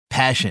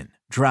Passion,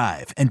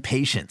 drive, and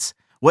patience.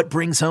 What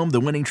brings home the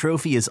winning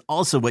trophy is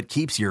also what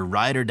keeps your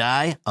ride or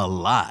die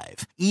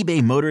alive.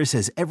 eBay Motors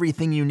has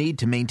everything you need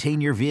to maintain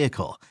your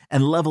vehicle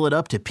and level it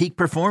up to peak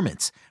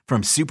performance,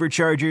 from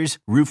superchargers,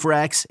 roof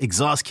racks,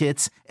 exhaust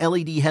kits,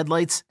 LED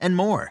headlights, and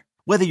more.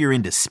 Whether you're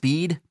into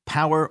speed,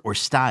 power, or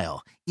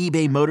style,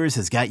 eBay Motors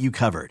has got you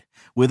covered.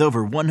 With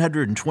over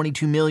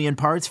 122 million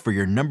parts for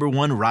your number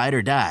one ride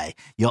or die,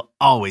 you'll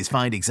always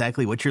find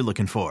exactly what you're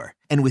looking for.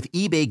 And with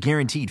eBay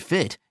Guaranteed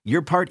Fit,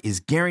 your part is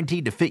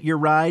guaranteed to fit your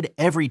ride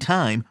every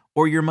time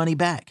or your money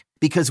back.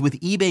 Because with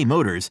eBay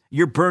Motors,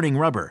 you're burning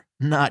rubber,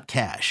 not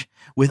cash.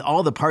 With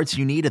all the parts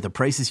you need at the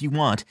prices you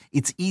want,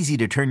 it's easy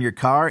to turn your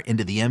car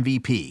into the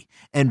MVP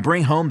and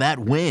bring home that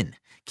win.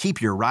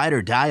 Keep your ride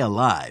or die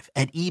alive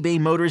at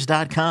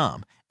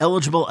ebaymotors.com.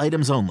 Eligible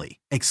items only.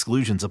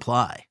 Exclusions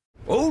apply.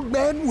 Old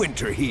Man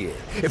Winter here.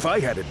 If I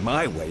had it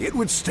my way, it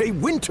would stay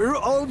winter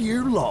all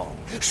year long.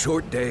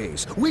 Short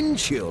days, wind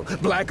chill,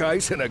 black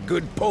ice, and a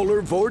good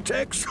polar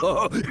vortex.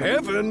 Oh,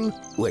 heaven.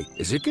 Wait,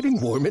 is it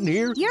getting warm in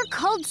here? Your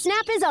cold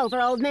snap is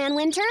over, Old Man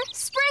Winter.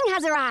 Spring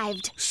has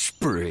arrived.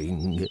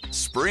 Spring.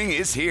 Spring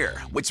is here,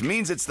 which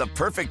means it's the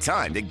perfect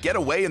time to get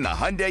away in the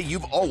Hyundai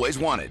you've always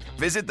wanted.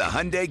 Visit the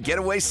Hyundai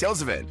Getaway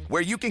Sales Event,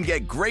 where you can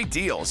get great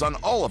deals on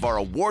all of our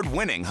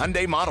award-winning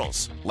Hyundai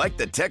models, like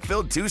the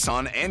tech-filled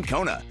Tucson and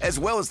Kona, as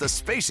well as the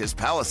spacious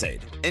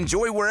Palisade.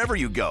 Enjoy wherever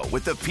you go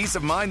with the peace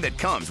of mind that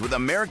comes with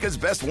America's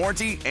best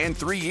warranty and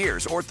 3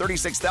 years or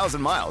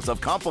 36,000 miles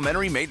of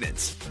complimentary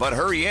maintenance. But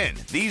hurry in,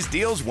 these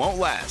deals won't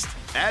last.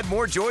 Add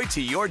more joy to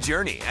your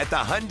journey at the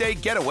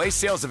Hyundai Getaway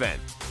Sales Event.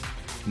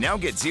 Now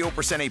get 0%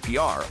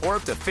 APR or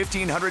up to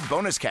 $1,500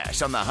 bonus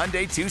cash on the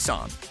Hyundai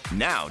Tucson.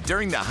 Now,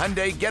 during the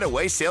Hyundai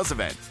Getaway Sales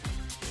Event.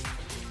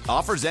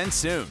 Offers end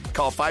soon.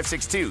 Call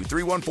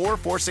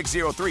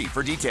 562-314-4603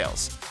 for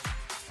details.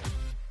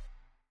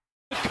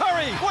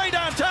 Curry, way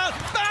downtown.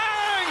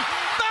 Bang!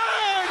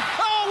 Bang!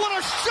 Oh, what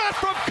a shot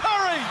from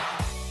Curry!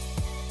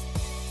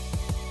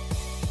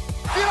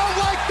 You don't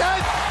like that?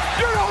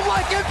 You don't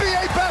like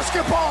NBA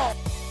basketball!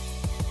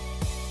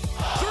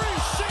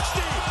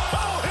 360!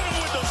 Oh, hit him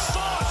with the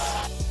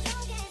sauce!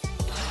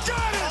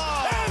 Got it!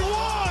 And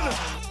one!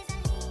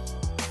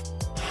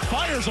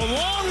 Fires a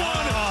long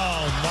one!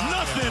 Oh,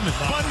 nothing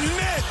but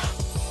net!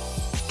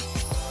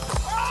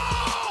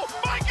 Oh,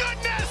 my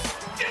goodness!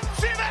 Didn't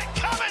see that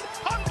coming!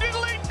 I'm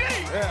diddly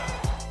dee! Yeah.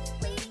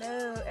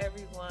 Hello,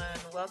 everyone.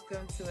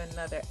 Welcome to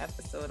another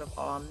episode of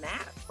All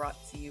Nat, brought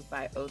to you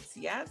by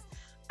OTS.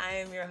 I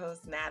am your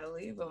host,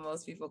 Natalie, but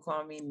most people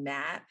call me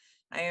Nat.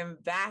 I am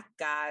back,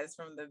 guys,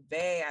 from the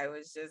Bay. I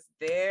was just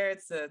there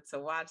to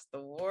watch the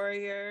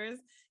Warriors.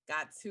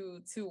 Got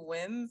two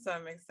wins, so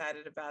I'm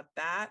excited about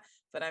that.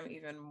 But I'm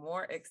even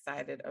more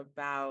excited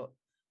about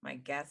my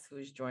guest who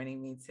is joining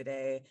me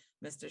today,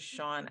 Mr.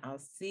 Sean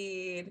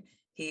Alcide.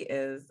 He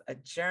is a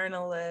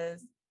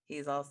journalist.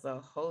 He's also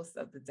a host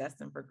of the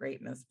Destined for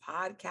Greatness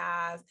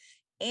podcast.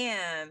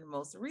 And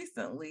most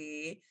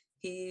recently,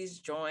 he's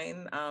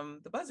joined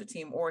the Buzzer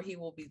team, or he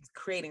will be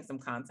creating some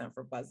content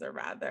for Buzzer,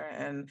 rather.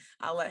 And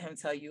I'll let him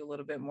tell you a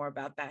little bit more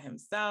about that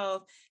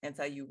himself and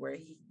tell you where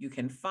you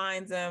can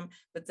find him.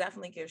 But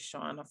definitely give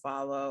Sean a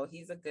follow.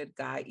 He's a good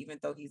guy, even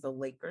though he's a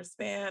Lakers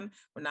fan.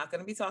 We're not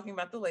going to be talking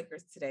about the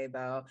Lakers today,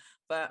 though.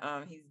 But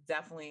he's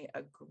definitely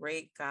a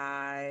great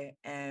guy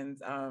and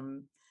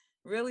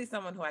really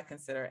someone who I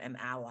consider an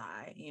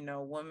ally. You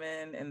know,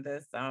 women in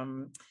this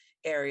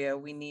area,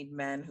 we need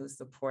men who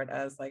support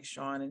us like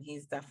Sean, and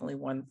he's definitely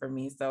one for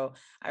me. So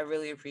I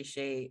really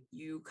appreciate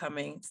you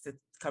coming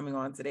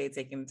on today,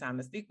 taking the time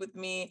to speak with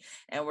me.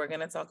 And we're going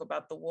to talk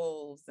about the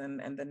Wolves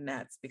and the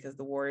Nets, because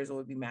the Warriors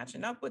will be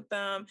matching up with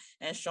them.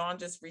 And Sean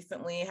just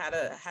recently had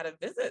a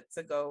visit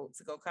to go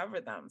cover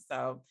them.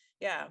 So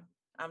yeah,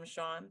 I'm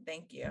Sean.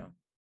 Thank you.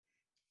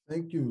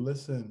 Thank you.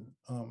 Listen,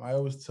 I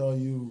always tell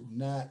you,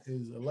 Nat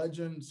is a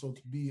legend. So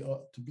to be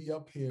up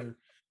here,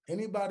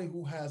 anybody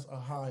who has a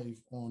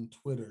hive on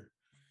Twitter,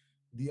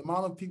 the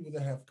amount of people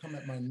that have come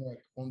at my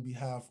neck on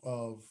behalf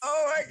of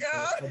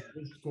the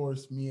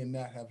discourse me and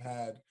Nat have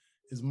had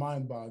is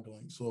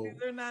mind-boggling. So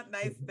these are not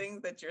nice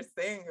things that you're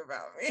saying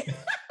about me.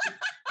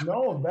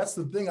 No, that's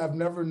the thing. I've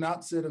never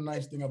not said a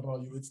nice thing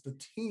about you. It's the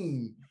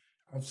team.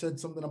 I've said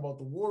something about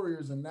the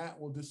Warriors, and Nat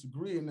will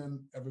disagree, and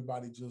then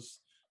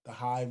the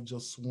hive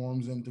just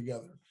swarms in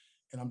together.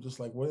 And I'm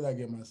just like, what did I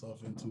get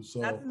myself into? So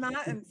that's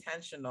not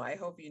intentional. I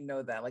hope you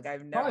know that. Like,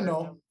 I've never. I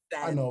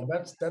know.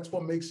 That's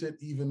what makes it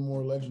even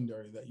more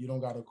legendary, that you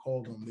don't got to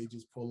call them. They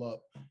just pull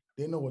up.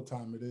 They know what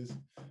time it is.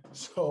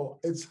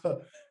 So it's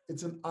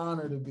an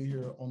honor to be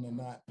here on the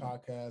Nat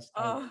podcast.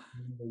 I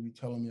remember you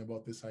telling me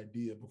about this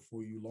idea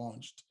before you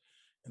launched.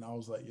 And I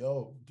was like,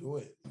 yo, do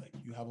it. Like,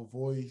 you have a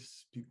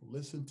voice. People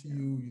listen to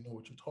you. You know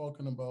what you're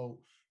talking about.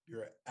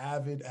 You're an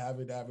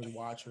avid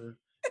watcher.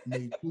 It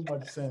made too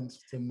much sense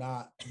to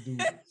not do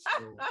this.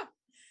 So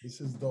this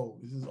is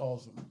dope. This is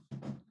awesome.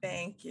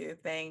 Thank you.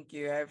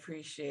 I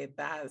appreciate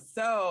that.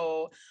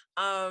 So,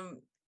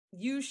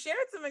 you shared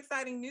some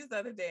exciting news the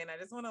other day, and I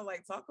just want to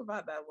like talk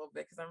about that a little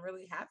bit because I'm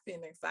really happy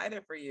and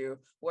excited for you.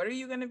 What are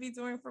you going to be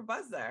doing for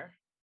Buzzer?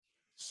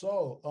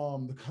 So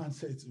the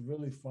content's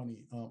really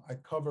funny. I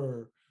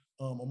cover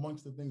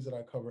amongst the things that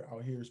I cover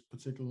out here,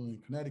 particularly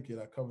in Connecticut,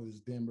 I cover this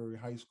Danbury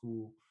High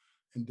School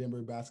and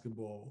Danbury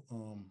basketball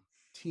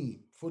team,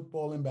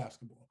 football and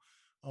basketball.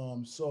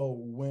 So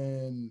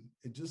when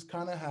it just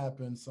kind of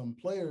happened, some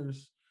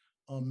players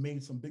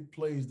made some big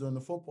plays during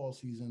the football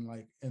season,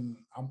 like, and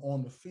I'm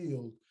on the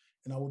field,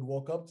 and I would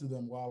walk up to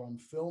them while I'm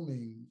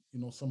filming,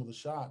 some of the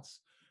shots,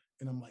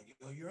 and I'm like,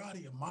 yo, you're out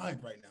of your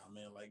mind right now,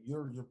 man. Like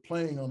you're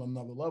playing on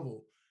another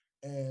level.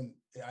 And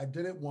I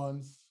did it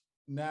once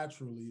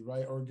naturally,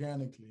 right,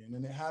 organically, and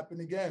then it happened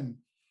again.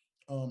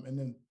 And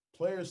then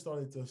players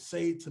started to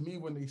say it to me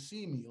when they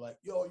see me, like,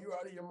 yo, you're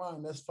out of your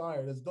mind. That's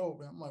fire. That's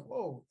dope. And I'm like,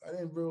 whoa, I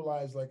didn't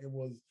realize like it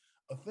was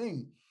a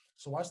thing.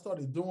 So I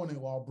started doing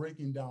it while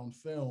breaking down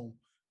film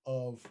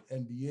of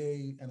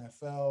NBA,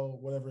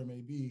 NFL, whatever it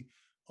may be.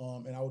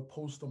 And I would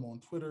post them on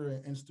Twitter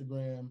and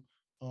Instagram.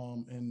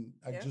 And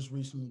I just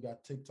recently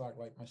got TikTok.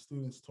 Like my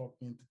students talked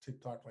me into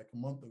TikTok like a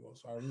month ago.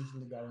 So I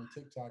recently got on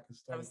TikTok and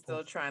started. I'm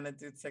still trying to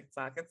do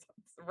TikTok. It's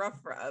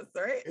rough for us,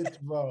 right? It's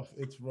rough.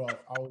 It's rough.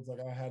 I was like,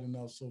 I had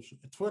enough social.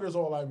 Twitter's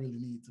all I really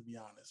need, to be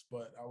honest.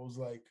 But I was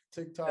like,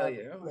 TikTok,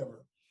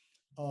 whatever.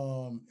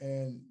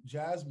 And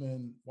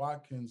Jasmine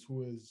Watkins,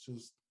 who is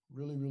just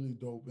really, really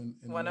dope. And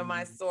one of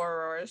my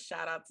sorors.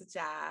 Shout out to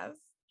Jazz.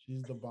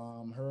 She's the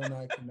bomb. Her and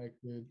I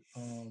connected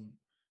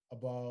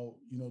about,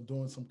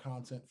 doing some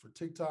content for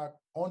TikTok,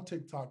 on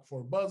TikTok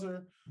for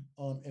Buzzer.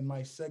 And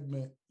my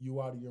segment,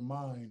 You Out of Your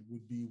Mind,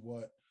 would be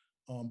what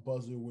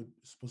Buzzer would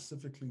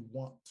specifically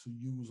want to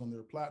use on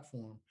their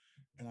platform.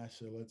 And I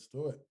said, let's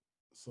do it.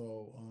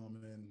 So,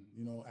 and,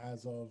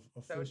 as of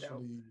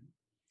officially,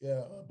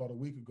 about a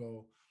week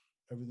ago,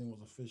 everything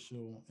was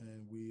official,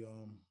 and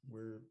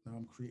now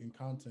I'm creating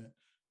content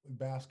with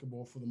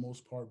basketball for the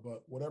most part,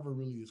 but whatever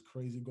really is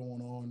crazy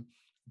going on,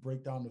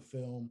 break down the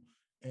film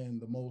in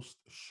the most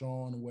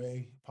Sean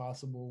way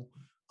possible,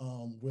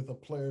 with a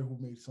player who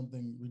made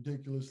something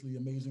ridiculously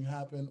amazing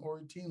happen, or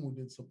a team who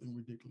did something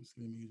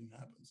ridiculously amazing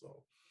happen.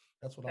 So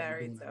that's what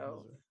I'm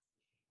doing.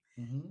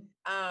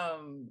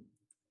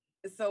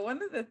 So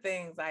one of the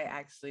things I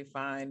actually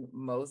find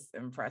most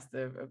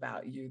impressive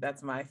about you,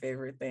 that's my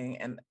favorite thing.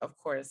 And of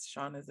course,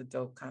 Sean is a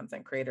dope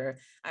content creator.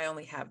 I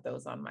only have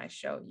those on my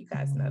show. You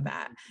guys know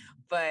that.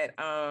 But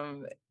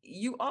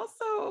you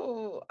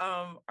also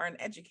are an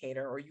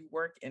educator, or you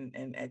work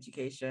in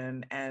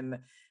education. And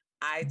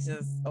I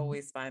just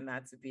always find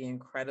that to be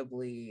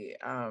incredibly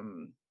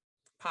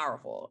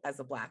powerful as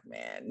a Black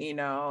man,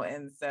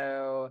 And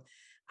so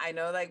I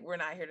know like we're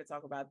not here to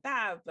talk about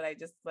that, but I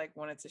just like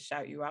wanted to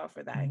shout you out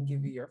for that and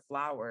give you your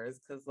flowers.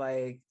 Cause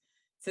like,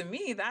 to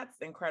me,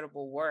 that's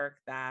incredible work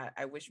that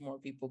I wish more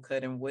people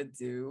could and would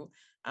do.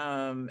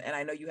 And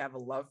I know you have a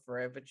love for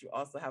it, but you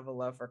also have a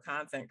love for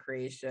content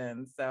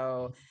creation.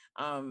 So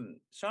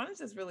Sean is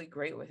just really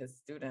great with his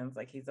students.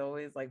 Like he's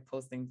always like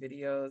posting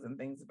videos and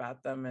things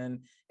about them.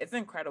 And it's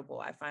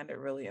incredible. I find it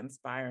really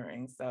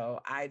inspiring.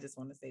 So I just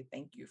want to say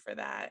thank you for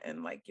that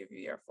and like give you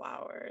your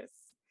flowers.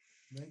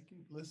 Thank you.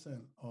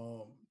 Listen,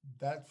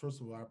 that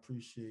first of all, I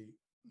appreciate,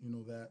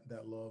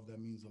 that love. That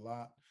means a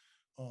lot.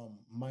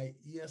 My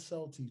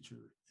ESL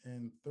teacher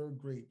in third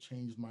grade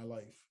changed my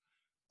life.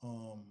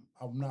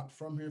 I'm not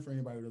from here, for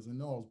anybody who doesn't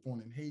know. I was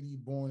born in Haiti,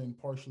 born and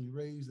partially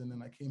raised. And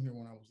then I came here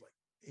when I was like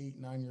 8,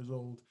 9 years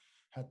old,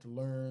 had to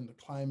learn the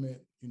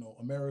climate,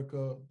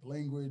 America, the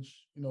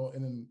language,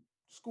 and then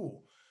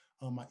school.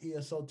 My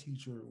ESL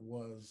teacher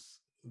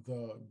was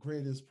the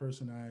greatest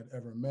person I had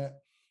ever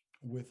met,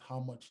 with how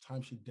much time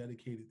she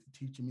dedicated to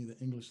teaching me the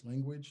English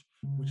language,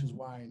 which is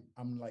why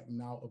I'm like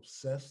now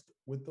obsessed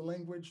with the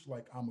language.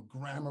 Like I'm a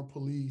grammar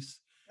police.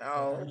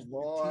 Oh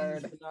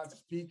Lord. For not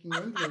speaking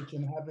English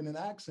and having an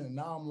accent.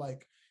 Now I'm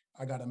like,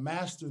 I got to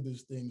master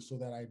this thing so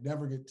that I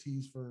never get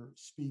teased for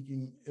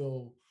speaking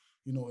ill,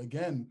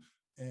 again.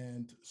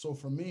 And so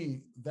for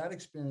me, that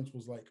experience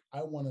was like,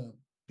 I want to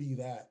be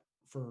that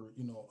for,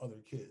 other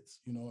kids,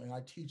 and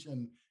I teach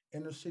in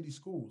inner city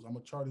schools. I'm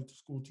a charter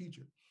school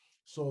teacher.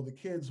 So the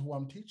kids who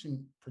I'm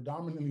teaching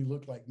predominantly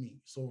look like me.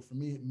 So for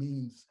me, it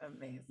means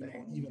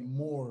amazing, even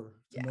more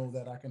to know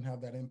that I can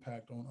have that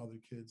impact on other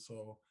kids.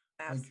 So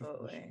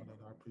absolutely, thank you for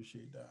I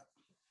appreciate that.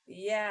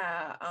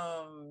 Yeah.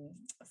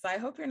 So I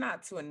hope you're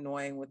not too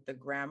annoying with the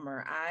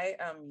grammar. I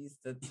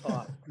used to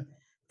talk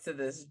to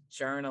this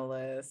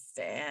journalist,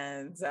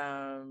 and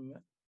I'm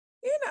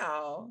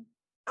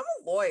a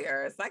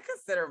lawyer, so I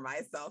consider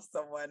myself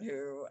someone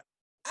who,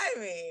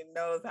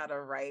 knows how to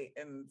write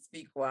and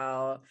speak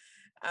well.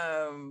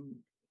 But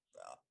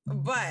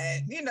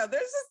there's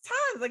just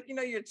times like,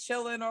 you're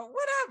chilling or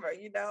whatever,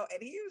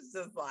 and he was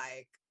just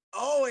like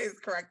always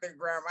correcting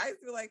grammar. I used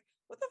to be like,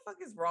 what the fuck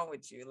is wrong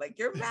with you? Like,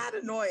 you're mad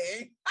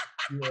annoying.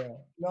 Yeah,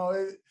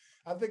 no,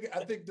 I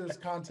think there's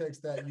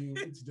context that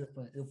it's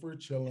different. If we're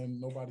chilling,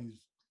 nobody's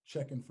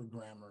checking for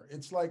grammar.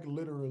 It's like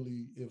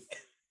literally if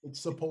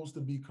it's supposed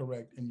to be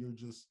correct and you're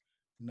just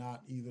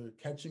not either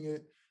catching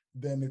it,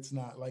 then it's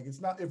not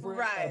if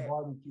we're at a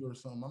barbecue or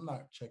something, I'm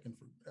not checking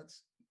for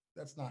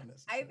that's not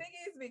necessary. I think it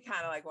needs to be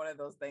kind of like one of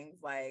those things,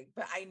 like,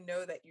 but I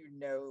know that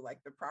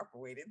like the proper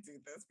way to do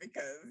this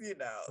because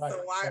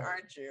so why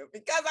aren't you?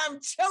 Because I'm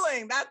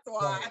chilling. That's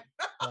why.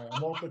 Right.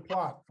 I'm off the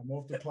clock.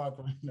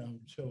 Right now.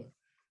 I'm chilling.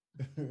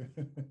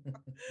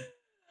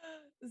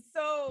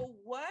 So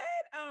what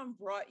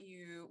brought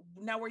you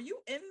now? Were you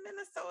in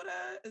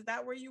Minnesota? Is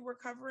that where you were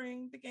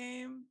covering the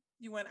game?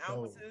 You went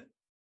out to?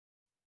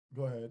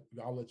 Go ahead.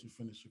 I'll let you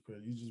finish your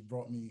career. You just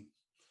brought me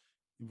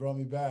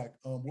back.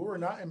 We were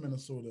not in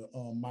Minnesota.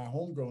 My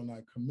homegirl and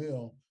I,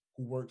 Camille,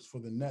 who works for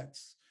the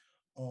Nets,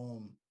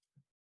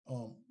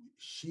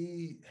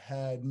 she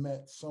had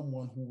met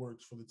someone who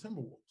works for the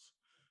Timberwolves.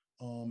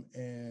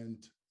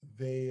 And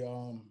they,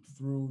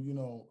 through,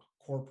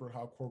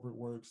 how corporate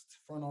works,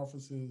 front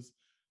offices,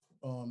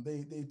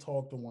 they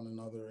talk to one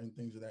another and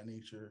things of that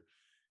nature.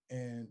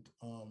 And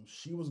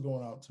she was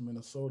going out to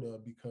Minnesota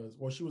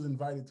she was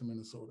invited to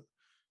Minnesota.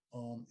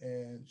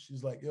 And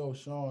she's like, yo,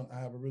 Sean, I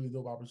have a really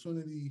dope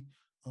opportunity.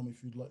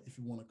 If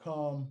you want to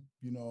come,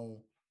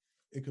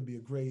 it could be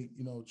a great,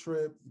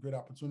 trip, great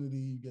opportunity.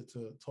 You get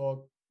to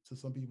talk to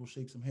some people,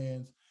 shake some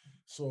hands.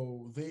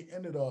 So they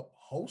ended up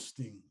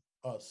hosting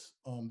us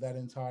that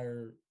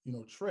entire,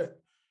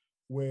 trip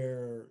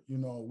where,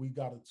 we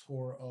got a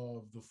tour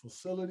of the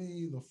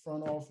facility, the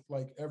front office,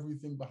 like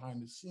everything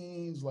behind the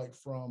scenes, like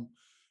from,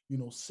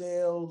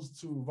 sales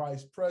to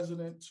vice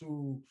president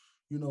to,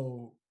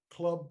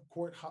 club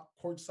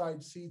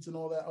courtside seats and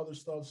all that other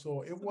stuff.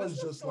 So it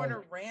was just sort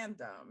of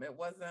random. It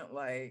wasn't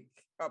like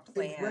a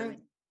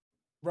plan.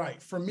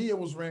 Right. For me, it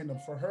was random.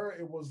 For her,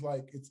 it was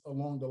like it's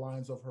along the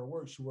lines of her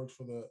work. She works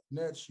for the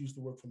Nets. She used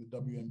to work for the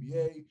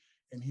WNBA,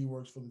 and he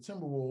works for the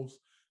Timberwolves.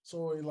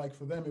 So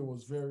for them, it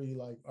was very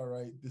like, all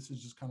right, this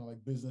is just kind of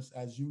like business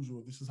as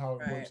usual. This is how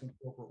it works in the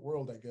corporate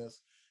world, I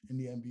guess, in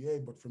the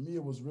NBA. But for me,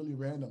 it was really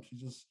random. She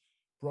just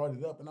brought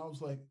it up, and I was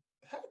like,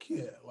 heck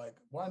yeah, like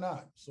why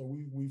not? So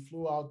we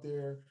flew out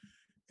there,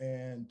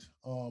 and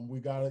we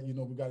got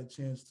a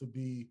chance to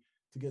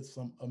get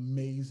some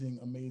amazing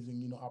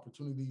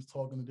opportunities,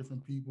 talking to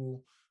different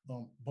people.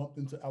 Bumped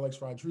into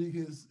Alex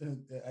Rodriguez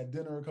at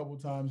dinner a couple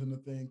of times in the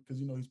thing because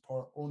he's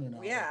part owner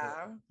now.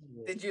 Yeah.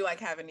 Did you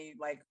have any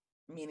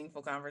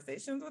meaningful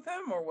conversations with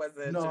him, or was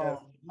it?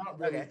 No, not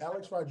really. Okay.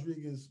 Alex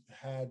Rodriguez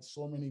had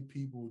so many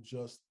people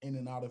just in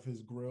and out of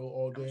his grill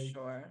all day. I'm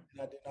sure.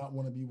 And I did not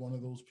want to be one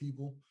of those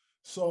people.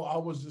 So I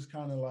was just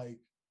kind of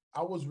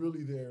I was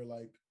really there,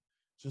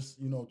 just,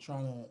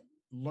 trying to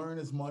learn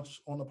as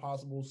much on the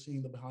possible,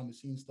 seeing the behind the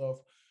scenes stuff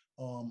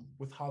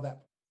with how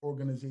that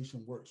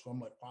organization works. So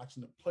I'm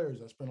watching the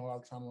players. I spent a lot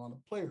of time around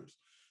the players,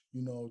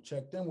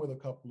 checked in with a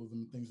couple of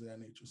them, things of that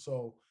nature.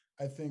 So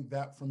I think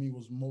that for me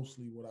was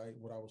mostly what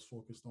I was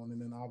focused on.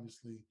 And then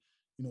obviously,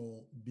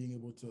 being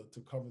able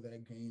to cover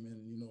that game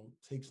and,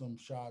 take some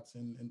shots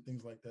and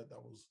things like that.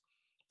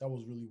 That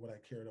was really what I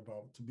cared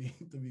about, to be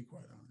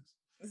quite honest.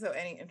 So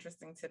any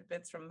interesting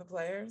tidbits from the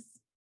players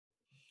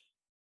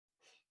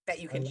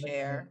that you can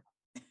share?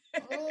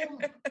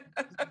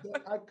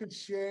 I could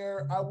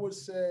share. I would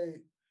say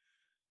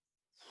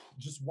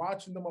just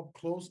watching them up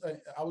close.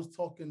 I was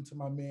talking to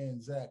my man,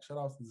 Zach. Shout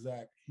out to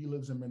Zach. He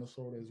lives in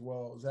Minnesota as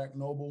well. Zach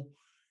Noble.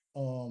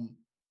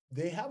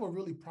 They have a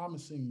really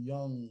promising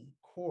young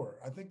core.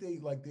 I think they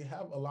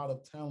have a lot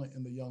of talent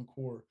in the young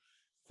core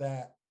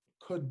that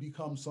could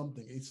become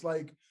something. It's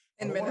like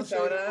in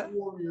Minnesota,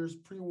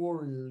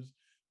 pre-Warriors,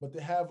 but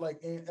they have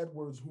Ant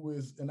Edwards, who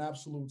is an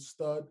absolute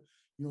stud.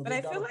 But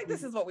I feel like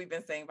this is what we've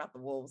been saying about the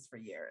Wolves for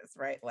years,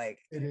 right?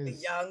 The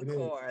young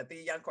core.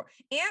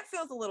 Ant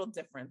feels a little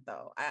different,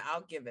 though.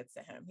 I'll give it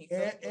to him.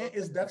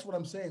 That's what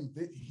I'm saying.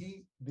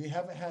 They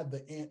haven't had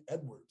the Ant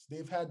Edwards.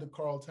 They've had the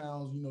Karl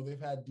Towns. They've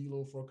had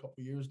D'Lo for a couple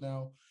of years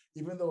now.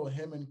 Even though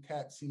him and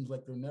Cat seems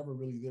like they're never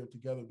really there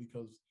together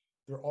because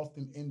they're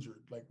often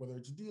injured, whether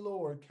it's D'Lo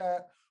or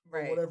Cat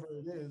or whatever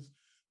it is.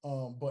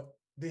 But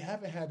they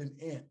haven't had an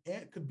Ant.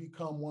 Ant could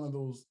become one of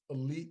those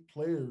elite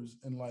players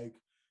and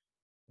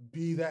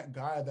be that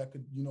guy that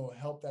could,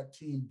 help that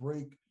team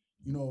break,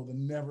 the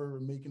never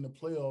making the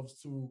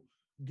playoffs to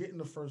get in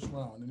the first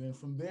round. And then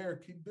from there,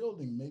 keep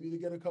building. Maybe to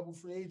get a couple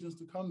free agents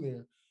to come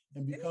there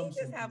and become Didn't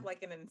he just have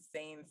an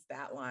insane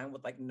stat line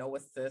with no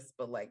assists,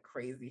 but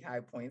crazy high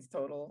points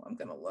total? I'm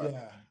going to look.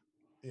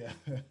 Yeah.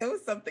 It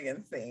was something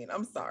insane.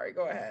 I'm sorry.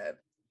 Go ahead.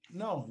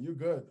 No, you're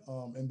good.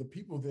 And the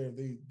people there,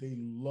 they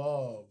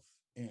love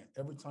Ant.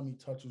 Every time he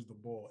touches the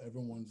ball,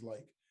 everyone's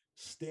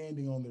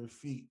standing on their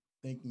feet,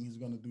 thinking he's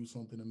going to do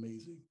something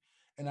amazing.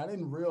 And I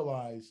didn't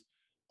realize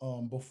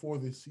before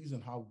this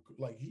season how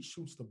he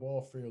shoots the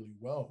ball fairly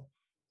well.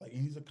 And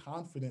he's a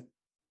confident,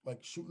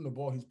 shooting the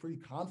ball. He's pretty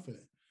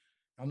confident.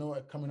 I know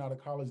coming out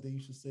of college, they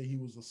used to say he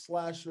was a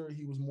slasher.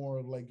 He was more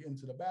of getting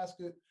to the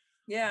basket.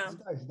 Yeah. This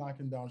guy's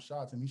knocking down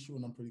shots and he's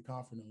shooting them pretty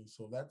confidently.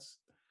 So that's,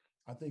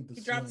 I think he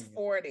dropped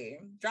 40.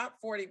 Dropped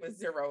 40 with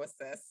 0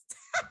 assists.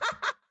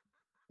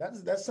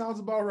 That sounds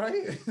about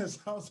right.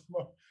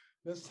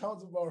 That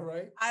sounds about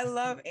right. I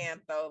love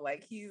Ant though.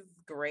 Like he's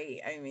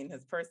great. I mean,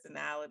 his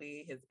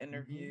personality, his Mm-hmm.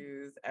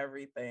 interviews,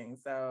 everything.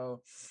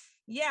 So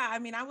yeah, I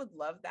mean, I would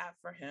love that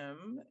for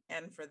him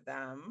and for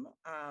them.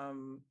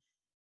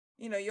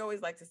 You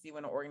always like to see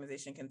when an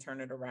organization can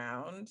turn it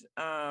around.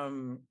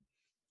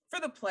 For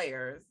the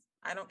players,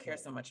 I don't care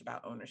so much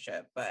about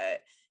ownership,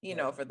 but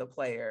for the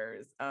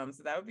players.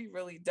 So that would be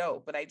really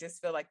dope. But I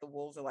just feel like the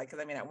Wolves are like,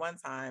 because I mean, at one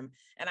time,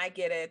 and I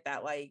get it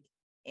that like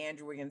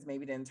Andrew Wiggins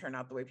maybe didn't turn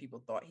out the way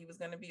people thought he was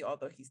going to be,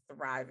 although he's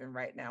thriving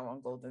right now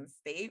on Golden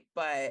State.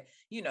 But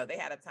they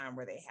had a time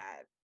where they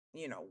had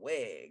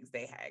Wiggs,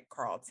 they had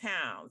Carl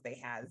Towns, they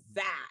had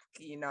Zach,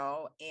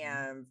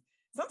 and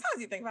sometimes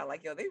you think about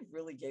like, they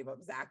really gave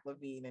up Zach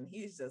LaVine and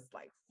he's just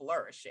like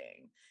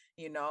flourishing,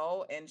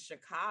 in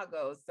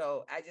Chicago.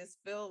 So I just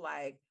feel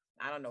like,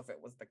 I don't know if it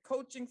was the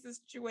coaching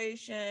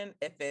situation,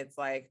 if it's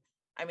like,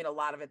 I mean, a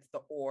lot of it's the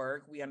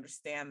org. We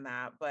understand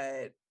that.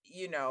 But,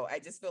 I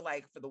just feel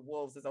like for the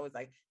Wolves, it's always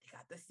like, they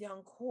got this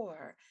young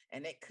core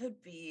and it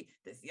could be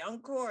this young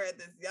core.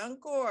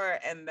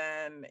 And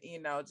then,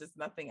 just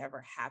nothing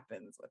ever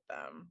happens with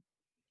them.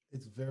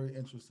 It's very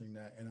interesting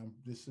that, and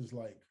this is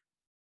like,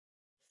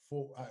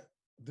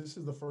 this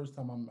is the first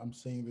time I'm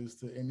saying this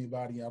to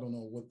anybody. I don't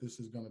know what this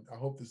is I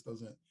hope this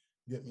doesn't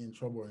get me in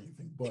trouble or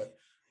anything, but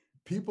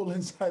people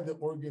inside the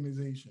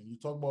organization, you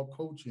talk about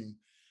coaching,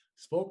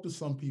 spoke to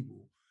some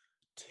people.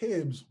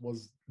 Tibbs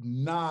was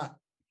not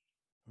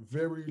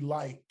very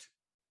liked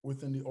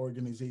within the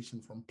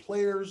organization, from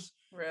players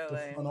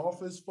to front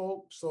office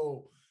folks.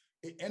 So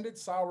it ended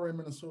sour in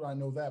Minnesota. I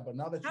know that, but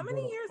now that how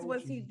many years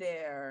was he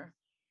there?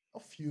 A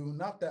few,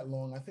 not that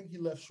long. I think he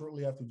left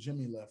shortly after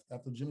Jimmy left.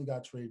 After Jimmy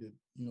got traded,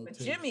 But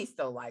Jimmy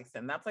still likes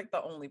him. That's like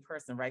the only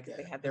person, right? Because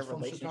they had their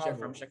relationship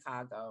from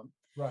Chicago.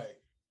 Right.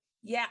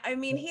 Yeah, I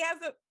mean, he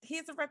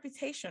has a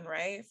reputation,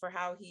 right, for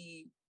how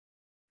he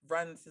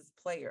runs his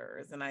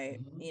players, and I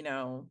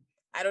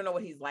don't know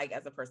what he's like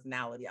as a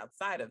personality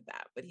outside of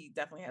that, but he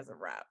definitely has a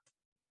rep.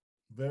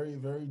 Very,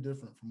 very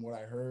different from what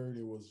I heard.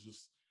 It was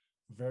just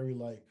very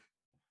like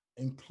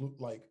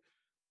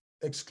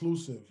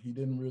exclusive. He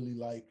didn't really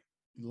like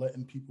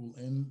letting people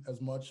in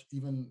as much,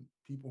 even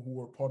people who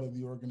were part of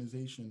the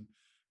organization,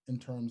 in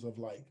terms of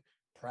like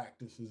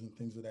practices and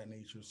things of that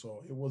nature.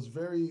 So it was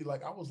very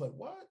like, I was like,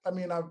 what? I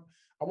mean, I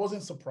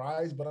wasn't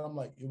surprised, but I'm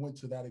like, it went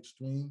to that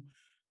extreme.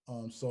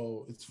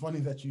 So it's funny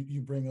that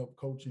you bring up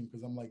coaching,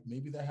 because I'm like,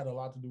 maybe that had a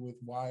lot to do with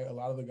why a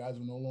lot of the guys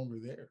are no longer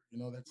there.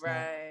 That's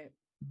right.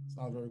 It's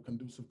not a very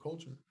conducive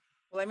culture.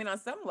 Well, I mean, on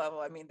some level,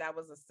 I mean, that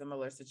was a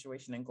similar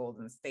situation in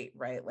Golden State,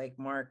 right? Like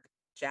Mark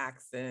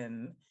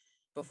Jackson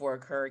before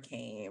Kerr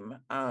came.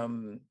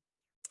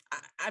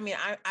 I mean,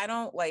 I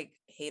don't like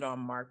hate on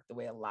Mark the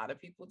way a lot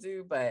of people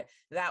do, but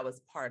that was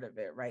part of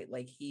it, right?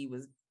 Like he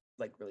was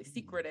like really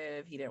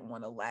secretive. He didn't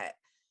want to let,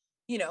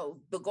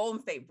 the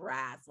Golden State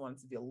brass wanted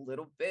to be a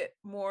little bit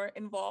more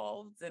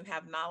involved and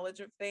have knowledge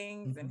of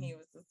things. And he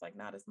was just like,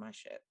 nah, this is my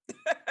shit.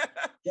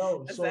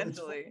 Yo,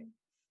 essentially.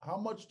 So how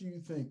much do you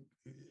think,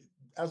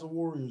 as a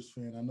Warriors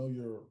fan, I know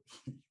you're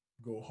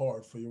go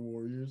hard for your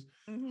Warriors.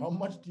 Mm-hmm. How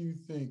much do you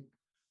think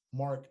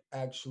Mark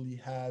actually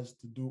has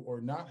to do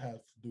or not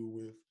have to do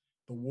with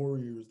the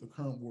Warriors, the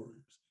current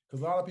Warriors?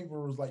 Because a lot of people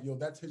was like, yo,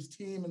 that's his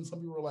team. And some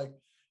people were like,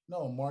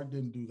 no, Mark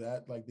didn't do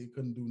that. Like they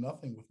couldn't do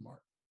nothing with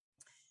Mark.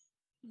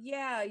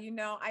 Yeah,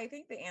 I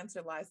think the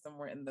answer lies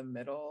somewhere in the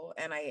middle.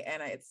 And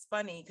it's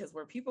funny because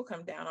where people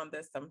come down on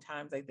this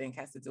sometimes, I think,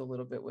 has to do a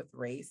little bit with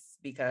race,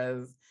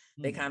 because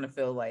they kind of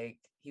feel like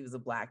he was a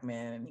Black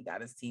man and he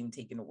got his team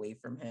taken away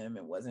from him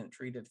and wasn't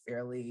treated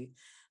fairly.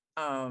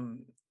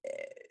 And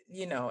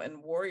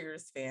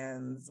Warriors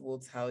fans will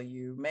tell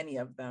you, many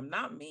of them,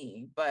 not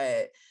me,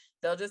 but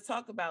they'll just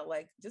talk about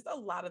like just a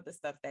lot of the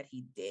stuff that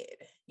he did,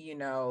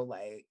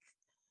 like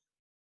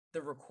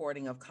the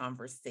recording of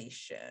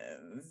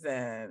conversations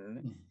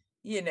and,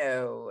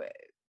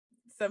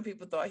 some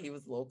people thought he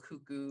was a little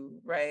cuckoo,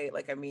 right?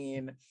 Like, I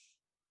mean,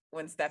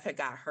 when Steph had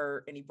got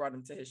hurt and he brought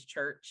him to his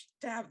church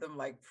to have them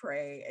like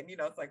pray. And,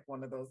 it's like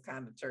one of those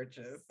kind of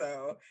churches.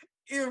 So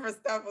even for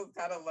Steph was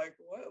kind of like,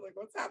 what? Like,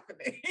 what's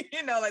happening?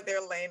 Like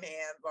they're laying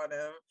hands on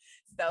him.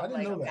 Stuff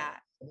like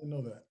that. I didn't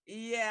know that.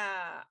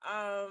 Yeah.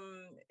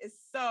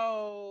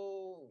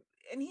 So,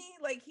 and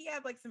he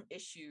had like some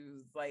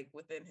issues like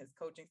within his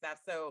coaching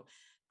staff. So,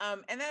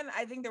 and then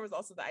I think there was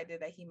also the idea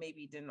that he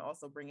maybe didn't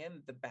also bring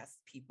in the best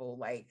people.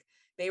 Like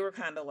they were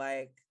kind of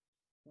like,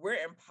 we're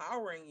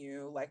empowering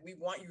you. Like we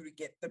want you to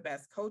get the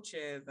best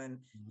coaches, and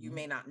you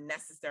may not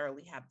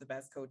necessarily have the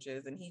best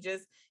coaches. And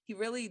he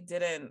really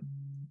didn't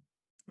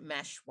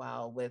mesh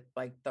well with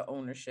like the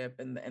ownership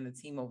and the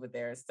team over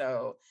there.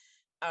 So,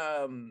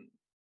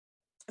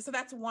 so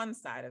that's one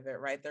side of it,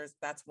 right?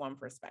 That's one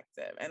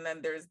perspective. And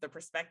then there's the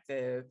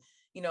perspective,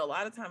 a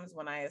lot of times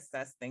when I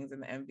assess things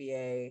in the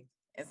NBA,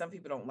 and some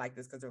people don't like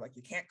this because they're like,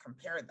 you can't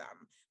compare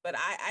them. But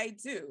I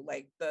do.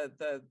 Like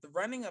the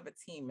running of a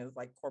team is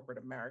like corporate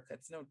America.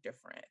 It's no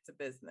different. It's a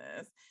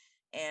business.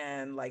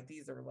 And like,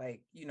 these are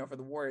like, for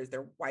the Warriors,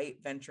 they're white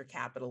venture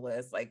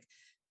capitalists. Like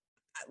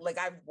like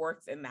I've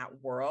worked in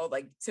that world,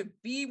 like to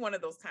be one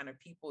of those kind of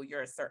people,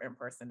 you're a certain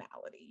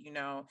personality, you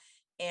know,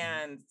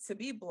 and to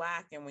be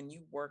Black. And when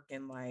you work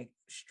in like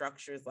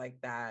structures like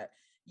that,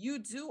 you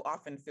do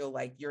often feel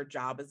like your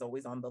job is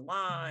always on the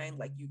line.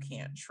 Like you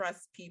can't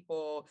trust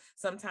people.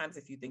 Sometimes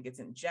if you think it's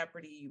in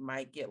jeopardy, you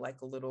might get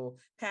like a little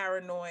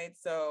paranoid.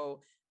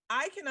 So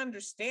I can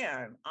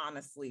understand,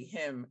 honestly,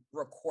 him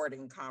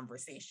recording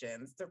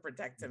conversations to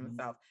protect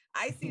himself.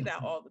 I see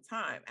that all the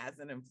time as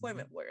an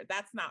employment lawyer.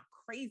 That's not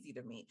crazy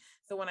to me.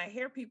 So when I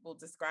hear people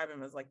describe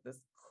him as like this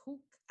kook,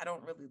 I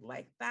don't really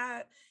like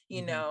that.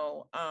 You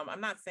know,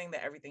 I'm not saying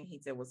that everything he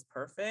did was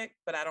perfect,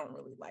 but I don't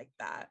really like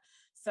that.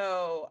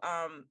 So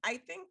I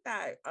think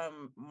that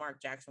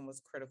Mark Jackson was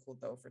critical,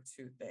 though, for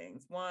two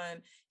things.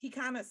 One, he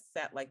kind of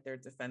set like their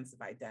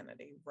defensive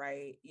identity,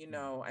 right? You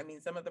know, I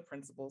mean, some of the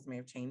principles may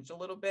have changed a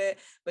little bit,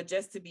 but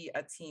just to be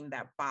a team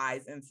that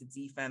buys into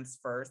defense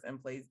first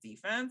and plays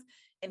defense.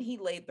 And he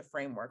laid the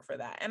framework for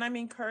that. And I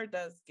mean, Kerr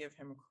does give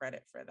him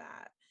credit for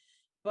that.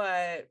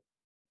 But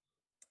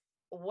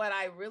what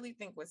I really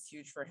think was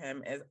huge for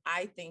him is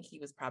I think he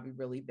was probably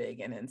really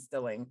big in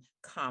instilling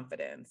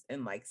confidence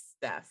in like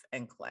Steph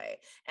and Clay.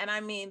 And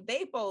I mean,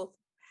 they both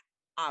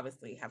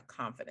obviously have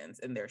confidence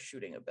in their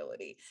shooting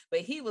ability, but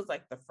he was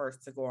like the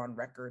first to go on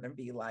record and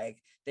be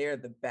like, they're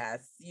the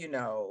best, you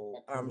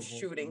know,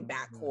 shooting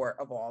backcourt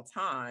of all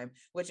time,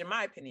 which in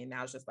my opinion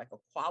now is just like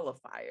a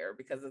qualifier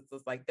because it's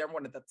just like they're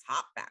one of the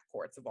top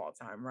backcourts of all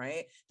time,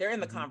 right? They're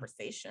in the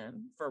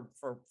conversation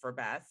for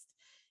best.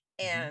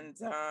 And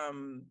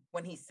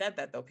when he said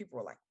that, though, people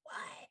were like, what?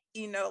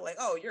 You know, like,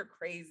 oh, you're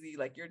crazy.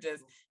 Like, you're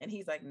just, and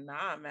he's like,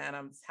 nah, man,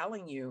 I'm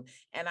telling you.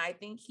 And I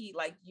think he,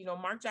 like, you know,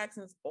 Mark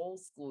Jackson's old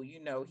school,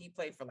 you know, he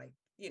played for like,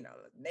 you know,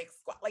 the Knicks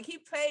squad, like he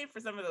played for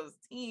some of those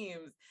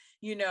teams,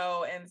 you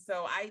know. And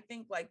so I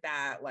think like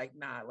that, like,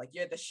 nah, like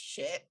you're the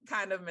shit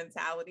kind of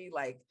mentality,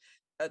 like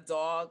a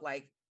dog,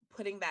 like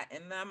putting that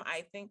in them.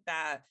 I think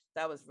that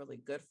that was really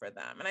good for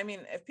them. And I mean,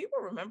 if people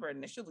remember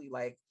initially,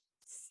 like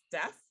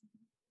Steph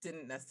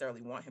didn't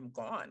necessarily want him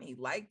gone. He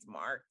liked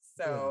Mark.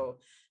 So,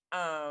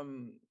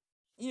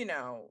 you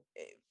know,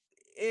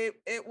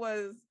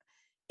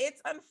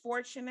 it's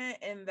unfortunate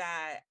in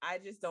that I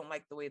just don't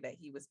like the way that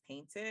he was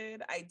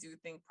painted. I do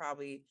think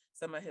probably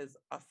some of his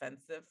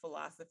offensive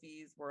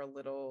philosophies were a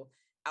little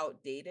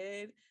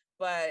outdated,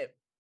 but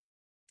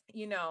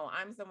you know,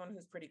 I'm someone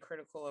who's pretty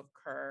critical of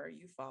Kerr.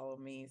 You follow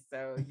me,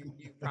 so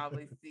you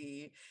probably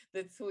see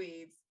the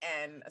tweets,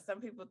 and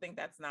some people think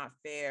that's not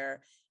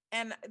fair.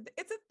 And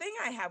it's a thing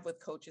I have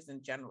with coaches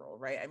in general,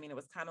 right? I mean, it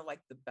was kind of like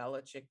the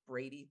Belichick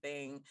Brady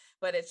thing,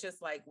 but it's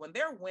just like when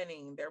they're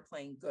winning, they're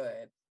playing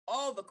good.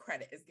 All the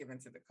credit is given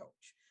to the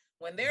coach.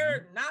 When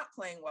they're not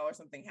playing well or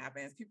something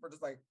happens, people are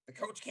just like, the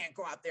coach can't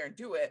go out there and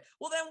do it.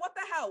 Well, then what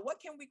the hell? What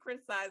can we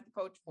criticize the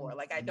coach for?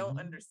 Like, I don't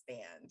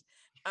understand.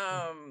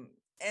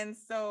 And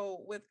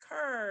so with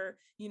Kerr,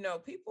 you know,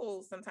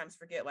 people sometimes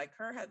forget, like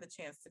Kerr had the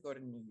chance to go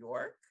to New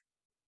York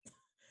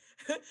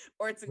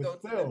or to go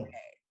to the Bay.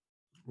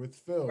 With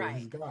Phil, right.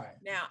 His guy.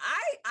 Now,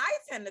 I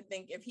tend to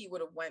think if he would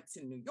have went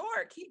to New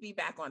York, he'd be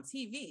back on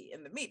TV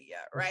in the media,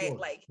 right? Sure,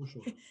 like,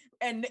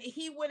 and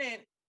he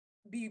wouldn't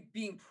be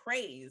being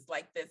praised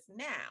like this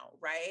now,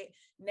 right?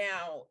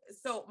 Now,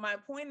 so my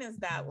point is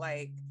that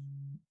like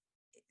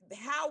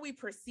how we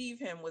perceive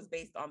him was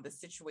based on the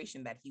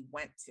situation that he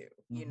went to,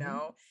 you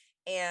know?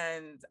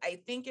 And I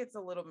think it's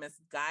a little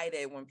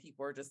misguided when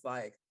people are just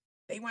like,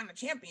 they won a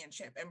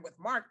championship. And with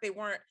Mark, they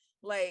weren't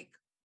like,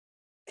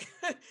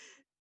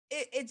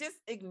 it just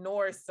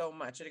ignores so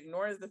much. It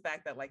ignores the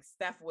fact that like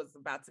Steph was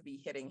about to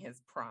be hitting his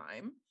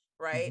prime,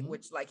 right?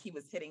 Which like he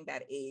was hitting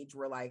that age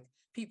where like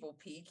people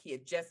peak. He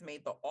had just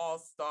made the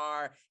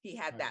All-Star. He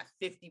had that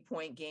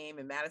 50-point game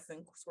in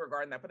Madison Square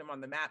Garden that put him on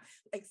the map.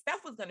 Like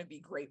Steph was going to be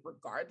great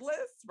regardless,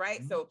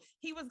 right? So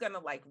he was going to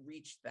like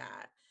reach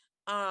that.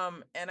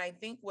 And I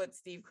think what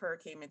Steve Kerr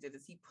came and did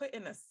is he put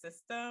in a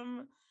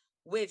system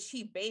which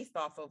he based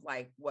off of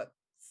like what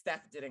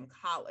Steph did in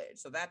college.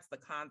 So that's the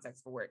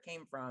context for where it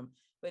came from.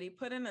 But he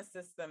put in a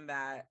system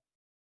that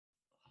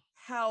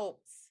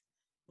helps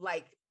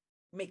like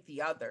make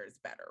the others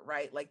better,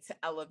 right? Like to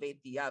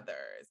elevate the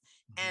others.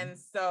 And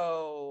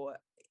so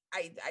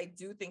I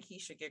do think he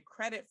should get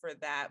credit for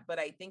that. But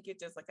I think it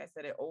just, like I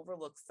said, it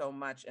overlooks so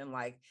much. And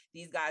like,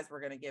 these guys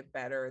were going to get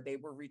better. They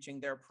were reaching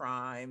their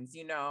primes,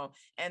 you know?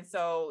 And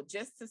so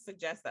just to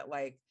suggest that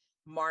like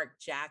Mark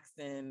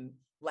Jackson,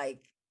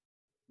 like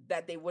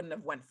that they wouldn't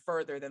have went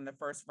further than the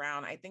first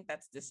round, I think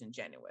that's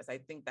disingenuous. I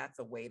think that's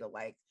a way to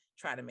like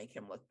try to make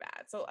him look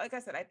bad. So like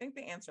I said, I think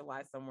the answer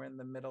lies somewhere in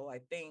the middle. I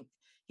think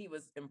he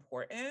was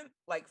important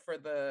like for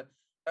the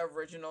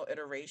original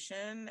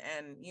iteration,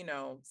 and you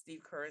know,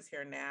 Steve Kerr is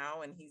here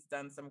now and he's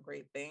done some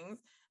great things.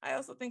 I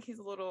also think he's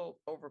a little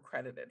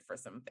overcredited for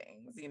some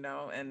things, you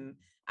know, and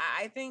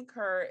I think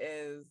Kerr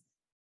is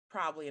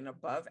probably an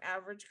above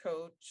average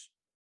coach,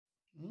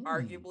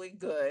 arguably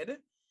good.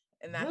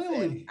 And that's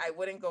it. I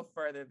wouldn't go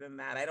further than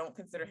that. I don't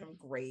consider him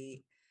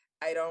great.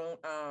 I don't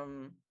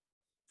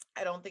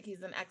think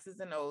he's an X's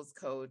and O's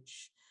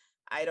coach.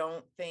 I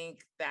don't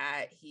think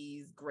that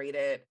he's great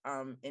at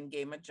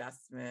in-game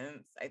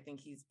adjustments. I think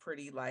he's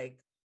pretty like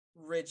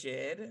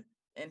rigid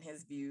in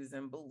his views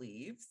and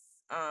beliefs.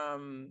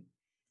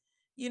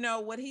 You know,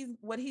 what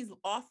he's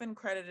often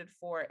credited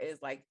for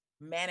is like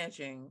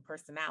managing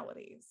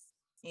personalities,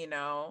 you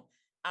know.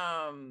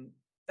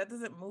 That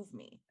doesn't move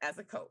me as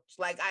a coach.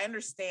 Like, I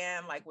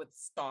understand, like, with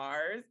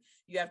stars,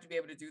 you have to be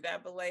able to do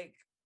that, but like,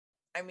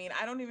 I mean,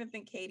 I don't even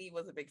think Katie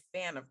was a big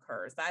fan of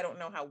Kerr. So I don't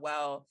know how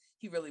well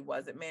he really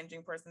was at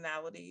managing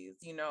personalities.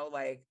 You know,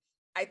 like,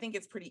 I think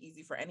it's pretty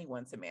easy for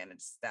anyone to manage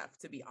Steph,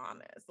 to be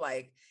honest.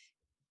 Like,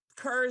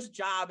 Kerr's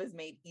job is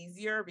made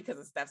easier because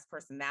of Steph's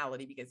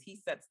personality, because he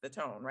sets the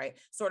tone, right?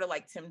 Sort of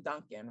like Tim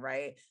Duncan,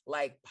 right?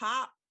 Like,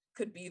 Pop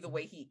could be the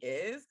way he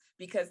is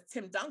because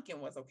Tim Duncan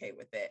was okay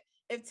with it.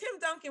 If Tim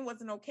Duncan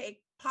wasn't okay,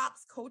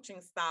 Pop's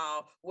coaching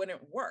style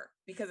wouldn't work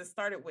because it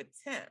started with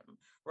Tim,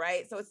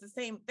 right? So it's the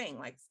same thing.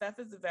 Like, Steph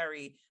is a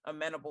very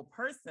amenable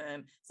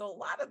person. So a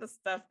lot of the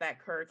stuff that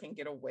Kerr can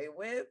get away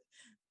with,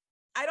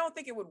 I don't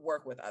think it would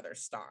work with other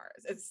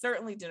stars. It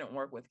certainly didn't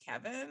work with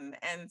Kevin.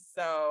 And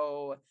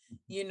so,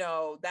 you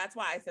know, that's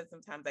why I said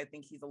sometimes I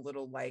think he's a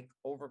little like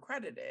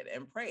overcredited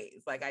and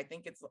praised. Like, I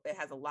think it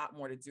has a lot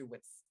more to do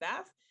with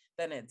Steph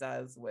than it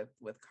does with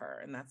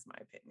Kerr. And that's my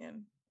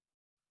opinion.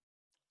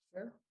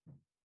 Fair.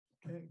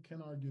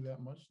 Can't argue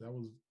that much. That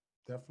was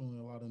definitely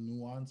a lot of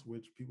nuance,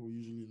 which people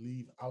usually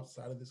leave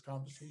outside of this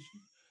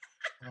conversation.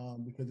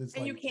 Because it's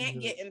and like, you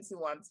can't get into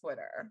on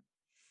Twitter.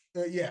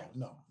 Yeah,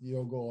 no,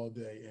 you'll go all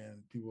day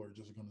and people are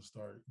just going to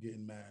start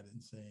getting mad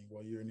and saying,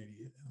 well, you're an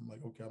idiot. And I'm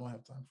like, okay, I don't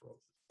have time for all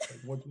this.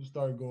 Like, once you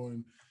start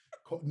going,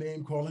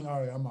 name calling,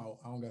 all right, I'm out.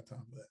 I don't got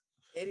time for that.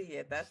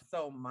 Idiot. That's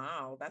so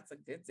mild. That's a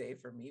good day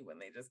for me when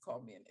they just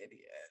call me an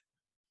idiot.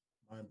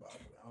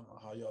 Mind-boggling. I don't know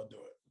how y'all do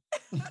it.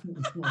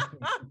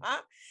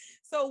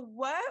 So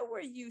what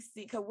were you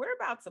seeing? Because we're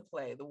about to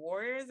play. The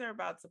Warriors are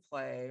about to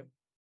play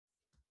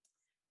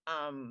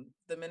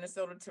the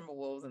Minnesota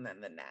Timberwolves and then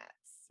the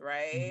Nets,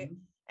 right? Mm-hmm.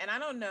 And I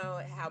don't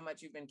know how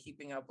much you've been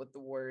keeping up with the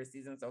Warriors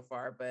season so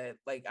far, but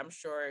like, I'm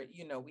sure,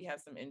 you know, we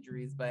have some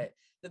injuries, but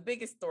the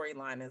biggest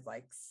storyline is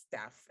like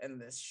Steph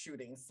and this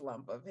shooting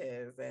slump of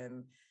his.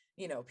 And,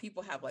 you know,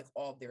 people have like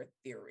all their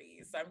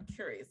theories. So I'm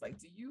curious, like,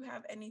 do you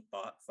have any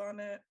thoughts on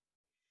it?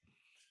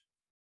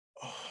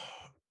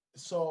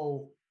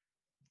 So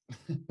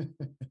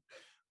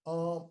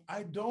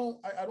I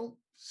don't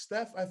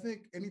Steph, I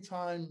think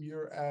anytime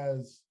you're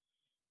as,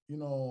 you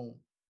know,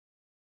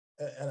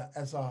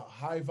 as a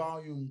high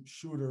volume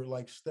shooter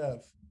like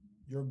Steph,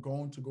 you're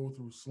going to go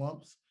through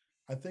slumps.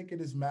 I think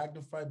it is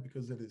magnified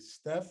because it is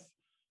Steph.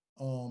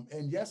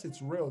 And yes,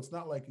 it's real. It's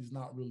not like he's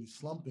not really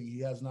slumping.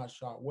 He has not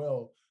shot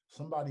well.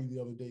 Somebody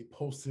the other day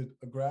posted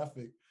a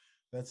graphic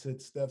that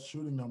said Steph's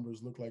shooting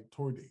numbers look like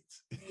tour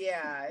dates.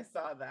 Yeah, I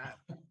saw that.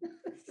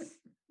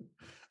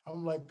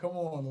 I'm like, come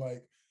on,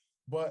 like,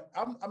 but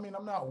I'm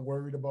not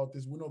worried about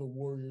this. We know the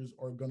Warriors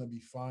are gonna be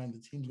fine. The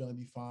team's gonna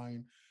be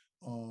fine.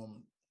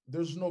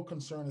 There's no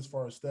concern as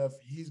far as Steph.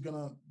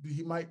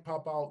 He might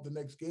pop out the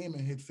next game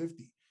and hit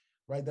 50,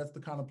 right? That's the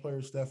kind of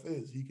player Steph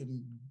is. He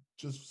can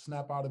just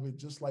snap out of it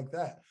just like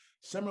that.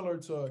 Similar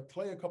to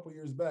Clay a couple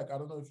years back. I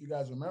don't know if you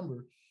guys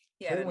remember.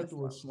 Yeah, Clay went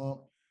through a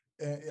slump.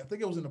 And I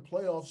think it was in the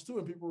playoffs too.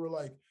 And people were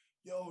like,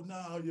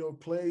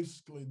 Clay,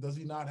 does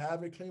he not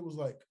have it? Clay was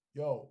like,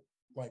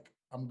 like,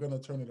 I'm going to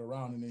turn it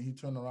around. And then he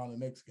turned around the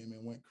next game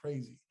and went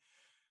crazy.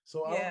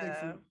 So I don't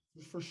think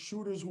for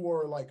shooters who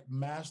are like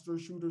master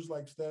shooters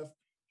like Steph,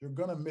 you're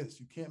going to miss.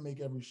 You can't make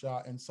every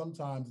shot. And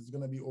sometimes it's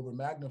going to be over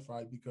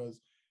magnified because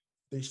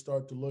they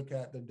start to look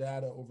at the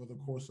data over the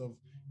course of,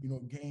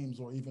 games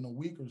or even a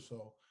week or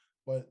so.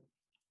 But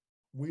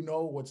we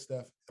know what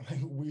Steph,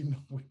 we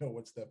know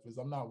what Steph is.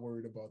 I'm not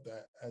worried about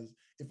that. As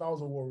if I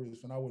was a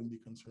Warriors fan, I wouldn't be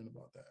concerned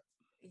about that.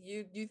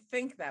 You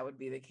think that would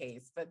be the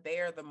case, but they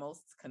are the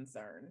most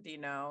concerned,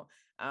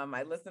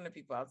 I listen to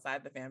people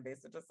outside the fan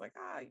base are just like,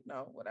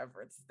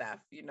 whatever, it's Steph,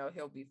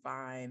 he'll be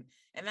fine.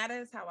 And that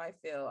is how I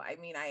feel. I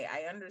mean,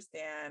 I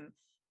understand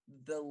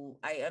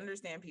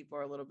people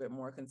are a little bit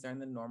more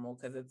concerned than normal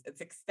because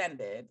it's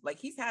extended. Like,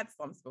 he's had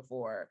slumps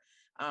before,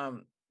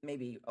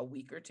 maybe a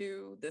week or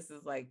two. This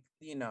is like,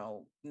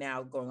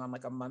 now going on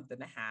like a month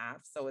and a half.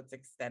 So it's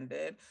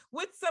extended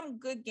with some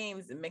good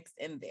games mixed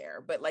in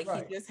there, but like,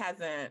 right.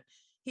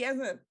 He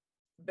hasn't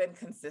been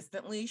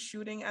consistently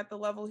shooting at the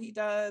level he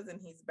does, and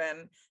he's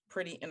been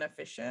pretty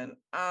inefficient.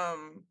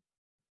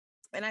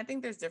 And I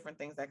think there's different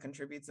things that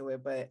contribute to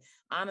it, but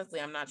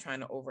honestly, I'm not trying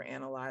to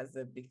overanalyze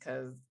it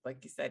because,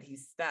 like you said,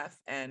 he's Steph,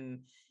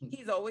 and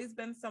he's always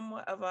been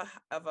somewhat of a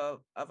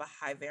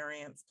high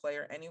variance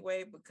player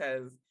anyway,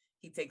 because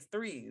he takes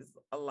threes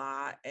a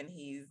lot and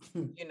he's,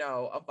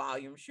 a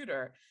volume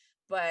shooter.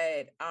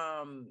 But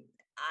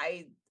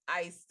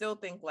I still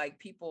think like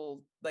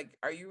people like,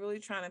 are you really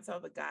trying to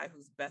tell the guy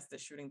who's best at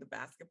shooting the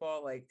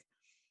basketball, like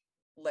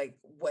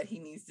what he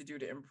needs to do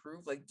to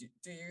improve? Like,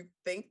 do you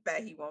think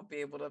that he won't be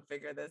able to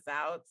figure this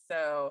out?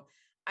 So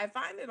I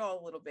find it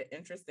all a little bit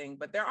interesting,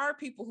 but there are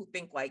people who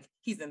think like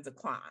he's in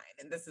decline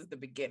and this is the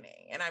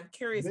beginning. And I'm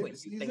curious what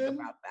you think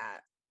about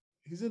that.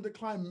 He's in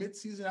decline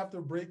mid-season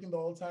after breaking the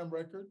all-time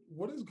record.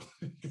 What is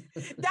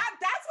that's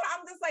what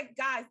I'm just like,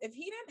 guys, if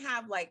he didn't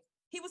have like,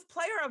 he was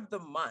player of the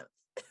month.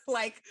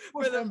 Like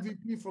for the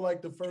MVP for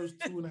like the first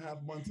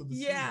 2.5 months of the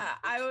season. Yeah,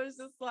 I was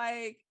just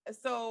like,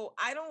 so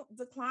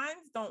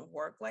declines don't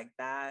work like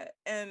that.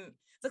 And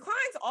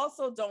declines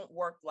also don't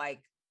work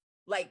like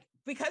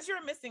because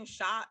you're missing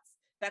shots,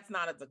 that's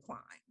not a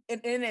decline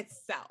in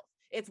itself.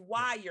 It's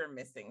why you're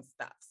missing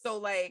stuff. So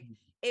like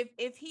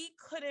if he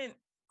couldn't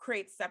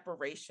create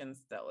separation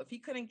still, if he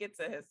couldn't get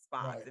to his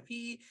spots,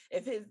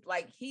 if his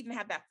like he didn't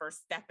have that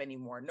first step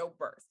anymore, no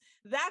burst,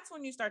 that's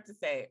when you start to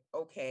say,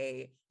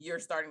 okay, you're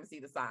starting to see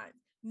the signs.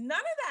 None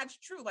of that's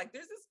true. Like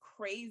there's this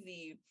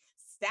crazy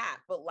stat,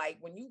 but like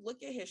when you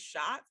look at his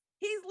shots,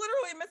 he's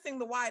literally missing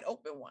the wide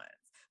open ones.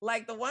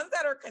 Like the ones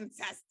that are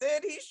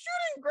contested, he's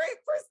shooting great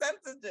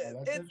percentages.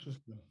 Oh, that's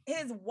interesting.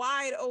 His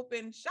wide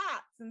open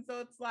shots. And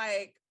so it's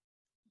like,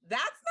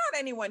 that's not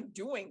anyone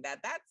doing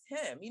that. That's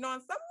him. You know,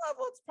 on some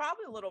level, it's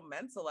probably a little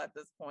mental at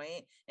this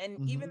point.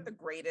 And even the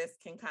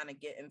greatest can kind of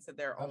get into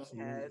their own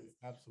heads.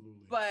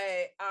 Absolutely.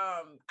 But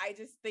I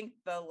just think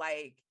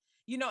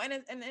you know, and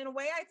in a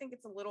way, I think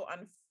it's a little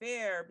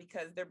unfair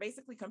because they're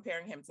basically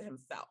comparing him to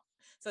himself.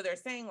 So they're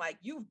saying like,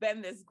 you've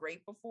been this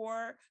great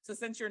before. So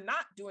since you're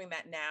not doing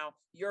that now,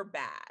 you're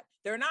bad.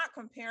 They're not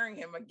comparing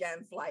him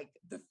against like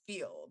the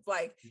field.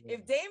 Like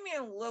if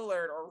Damian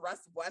Lillard or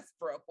Russ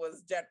Westbrook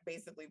was just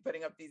basically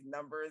putting up these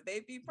numbers,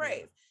 they'd be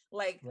praised.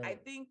 I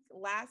think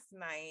last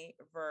night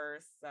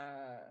versus,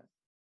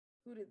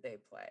 who did they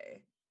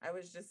play? I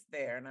was just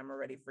there and I'm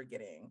already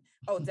forgetting.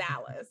 Oh,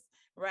 Dallas,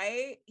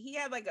 right? He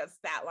had like a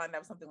stat line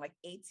that was something like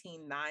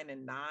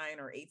 18-9-9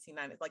 or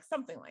 18-9, like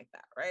something like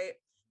that, right?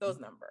 Those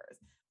numbers.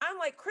 I'm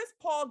like, Chris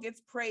Paul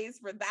gets praised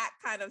for that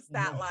kind of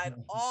stat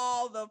line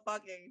all the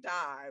fucking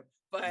time.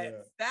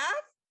 But Steph,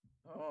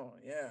 oh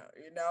yeah,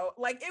 you know,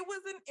 like it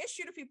was an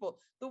issue to people.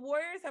 The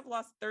Warriors have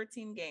lost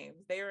 13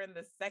 games. They are in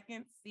the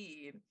 2nd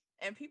seed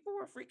and people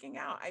were freaking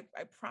out. I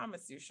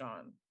promise you,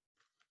 Sean.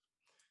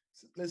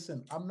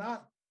 Listen, I'm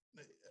not,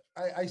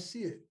 I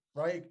see it,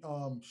 right?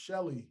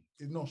 Chanelli,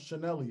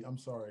 I'm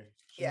sorry.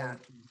 Yeah.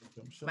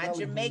 Chanelli, my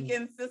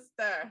Jamaican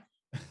sister.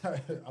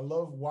 I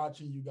love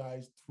watching you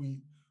guys tweet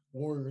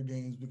Warrior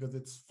games because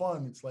it's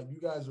fun. It's like you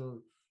guys are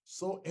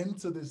so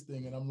into this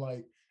thing, and I'm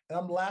like, and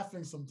I'm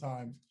laughing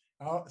sometimes.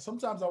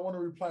 Sometimes I want to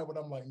reply, but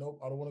I'm like, nope,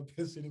 I don't want to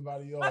piss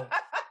anybody off.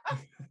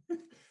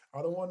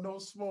 I don't want no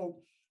smoke.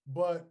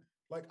 But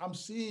like I'm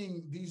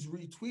seeing these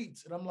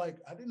retweets, and I'm like,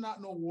 I did not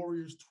know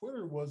Warriors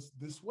Twitter was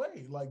this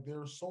way. Like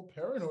they're so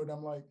paranoid.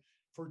 I'm like,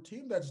 for a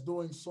team that's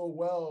doing so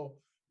well,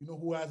 you know,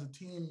 who has a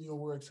team, you know,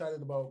 we're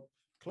excited about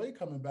Klay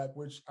coming back,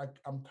 which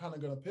I'm kind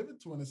of going to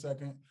pivot to in a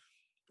second.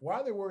 Why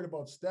are they worried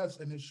about Steph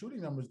and his shooting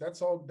numbers?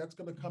 That's all that's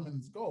going to come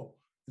and go.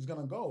 It's going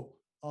to go.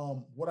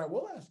 What I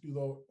will ask you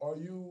though, are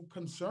you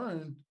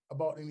concerned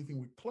about anything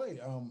with Klay?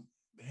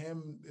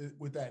 Him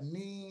with that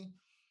knee.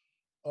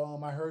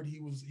 I heard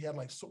he had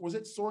like, was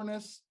it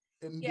soreness?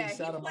 And yeah, he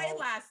played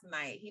last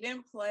night. He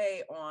didn't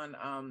play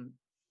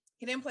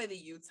he didn't play the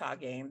Utah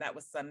game. That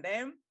was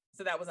Sunday.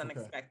 So that was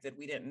unexpected.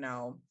 We didn't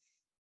know.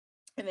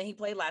 And then he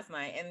played last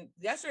night, and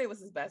yesterday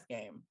was his best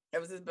game. It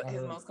was his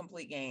most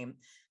complete game.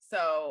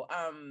 So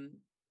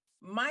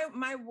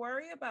my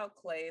worry about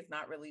Klay is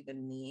not really the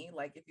knee.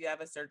 Like if you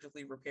have a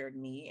surgically repaired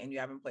knee and you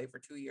haven't played for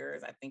 2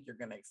 years, I think you're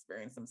going to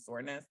experience some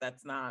soreness.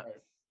 That's not,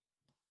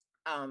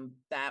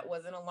 that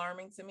wasn't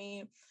alarming to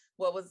me.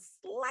 What was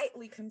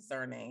slightly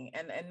concerning,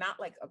 and not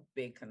like a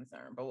big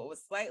concern, but what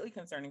was slightly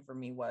concerning for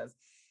me was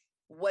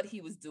what he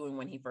was doing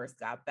when he first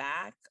got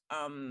back.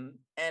 And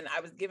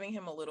I was giving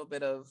him a little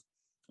bit of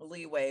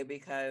leeway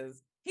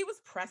because he was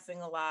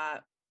pressing a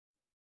lot,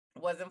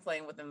 wasn't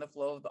playing within the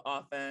flow of the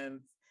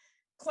offense.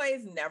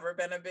 Klay's never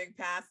been a big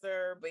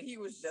passer, but he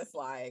was just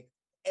like,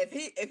 if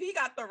he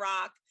got the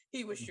rock,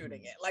 he was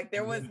shooting it. Like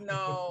there was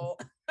no,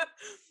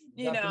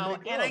 you know,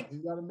 and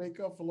you got to make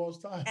up for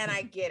lost time. And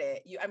I get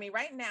it. I mean,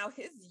 right now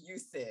his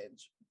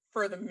usage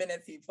for the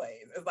minutes he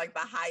plays is like the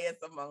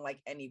highest among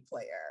like any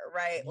player,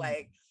 right?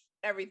 Like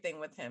everything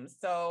with him.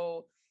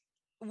 So,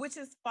 which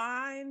is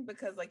fine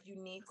because like you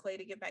need Klay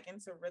to get back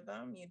into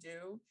rhythm, you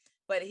do.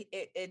 But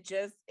it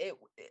just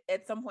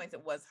at some points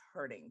it was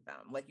hurting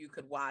them. Like you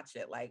could watch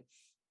it, like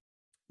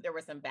there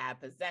were some bad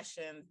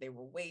possessions, they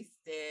were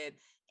wasted.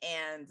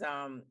 And,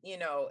 you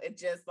know, it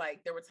just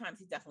like, there were times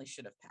he definitely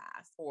should have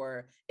passed,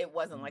 or it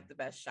wasn't like the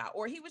best shot,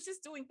 or he was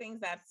just doing things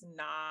that's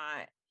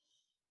not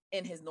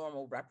in his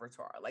normal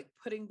repertoire, like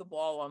putting the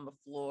ball on the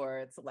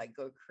floor to like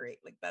go create,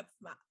 like that's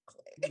not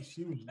Klay.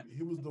 He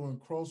was doing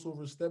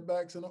crossover step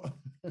backs and all.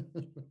 I mean,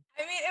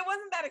 it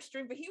wasn't that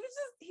extreme, but he was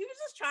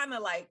just trying to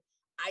like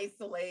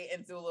isolate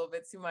and do a little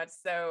bit too much.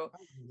 So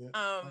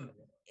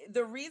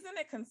the reason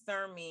it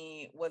concerned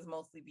me was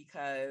mostly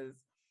because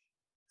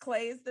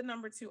Klay is the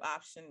number 2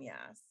 option,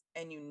 yes,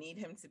 and you need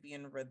him to be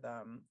in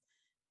rhythm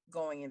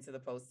going into the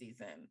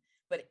postseason.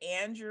 But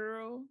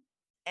Andrew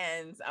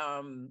and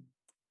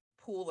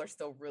Poole are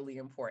still really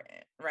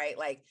important, right?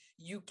 Like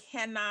you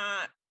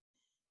cannot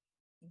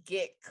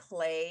get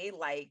Klay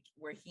like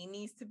where he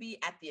needs to be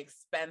at the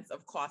expense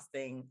of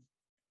costing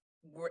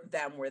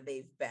them where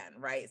they've been,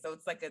 right? So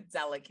it's like a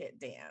delicate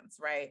dance,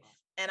 right?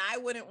 And I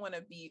wouldn't want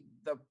to be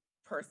the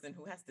person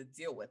who has to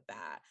deal with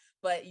that,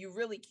 but you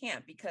really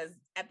can't, because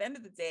at the end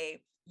of the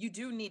day, you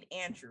do need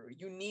Andrew.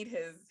 You need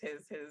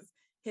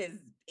his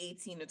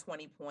 18 to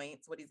 20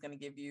 points, what he's going to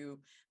give you.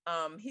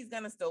 He's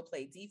going to still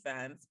play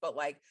defense, but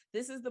like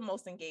this is the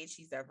most engaged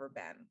he's ever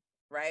been,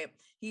 right?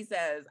 He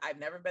says, I've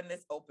never been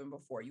this open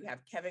before. You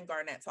have Kevin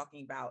Garnett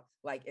talking about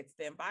like it's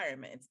the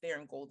environment, it's there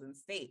in Golden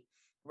State,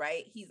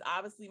 right? He's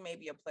obviously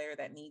maybe a player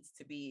that needs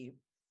to be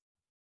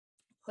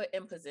put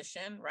in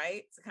position,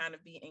 right, to kind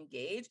of be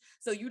engaged.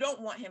 So you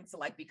don't want him to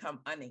like become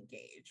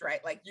unengaged, right?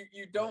 Like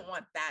you don't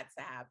want that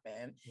to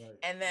happen. Right.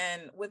 And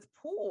then with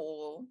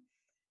Poole,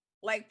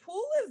 like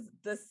Poole is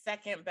the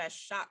second best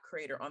shot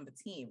creator on the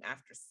team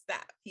after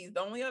Steph. He's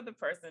the only other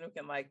person who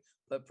can like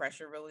put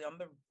pressure really on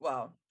the,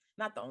 well,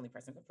 not the only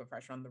person who can put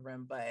pressure on the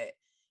rim, but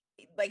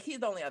like he's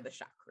the only other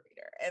shot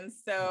creator. And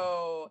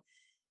so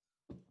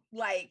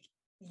like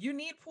you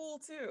need Poole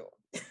too.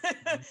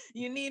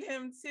 You need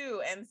him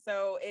too. And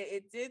so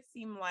it did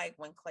seem like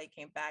when Klay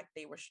came back,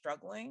 they were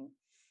struggling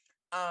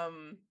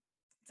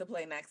to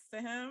play next to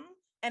him.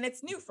 And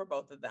it's new for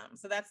both of them.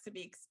 So that's to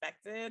be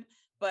expected.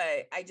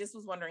 But I just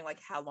was wondering like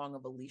how long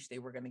of a leash they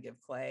were going to give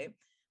Klay.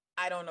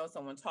 I don't know,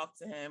 someone talked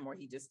to him or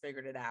he just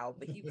figured it out,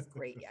 but he was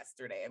great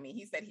yesterday. I mean,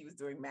 he said he was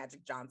doing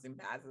Magic Johnson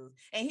passes,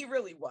 and he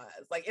really was.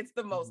 Like, it's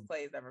the most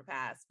Klay's ever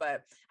passed.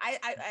 But I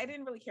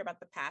didn't really care about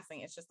the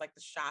passing. It's just like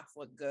the shots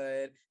look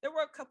good. There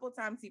were a couple of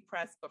times he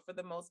pressed, but for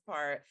the most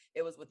part,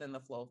 it was within the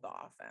flow of the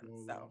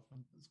offense. So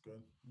that's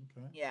good.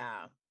 Okay.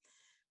 Yeah.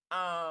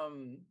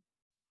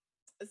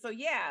 So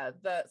yeah,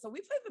 so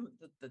we play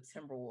the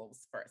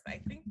Timberwolves first.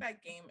 I think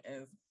that game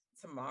is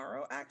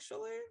tomorrow,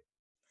 actually.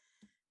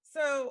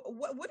 So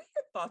what are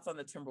your thoughts on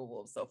the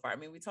Timberwolves so far? I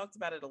mean, we talked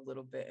about it a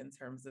little bit in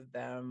terms of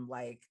them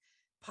like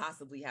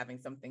possibly having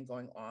something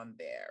going on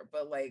there,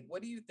 but like,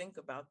 what do you think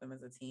about them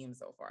as a team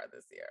so far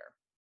this year?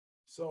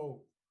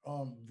 So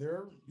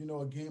they're,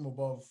 a game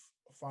above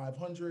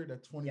 500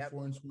 at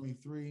 24 and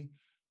 23.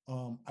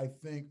 I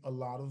think a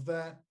lot of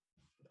that,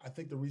 I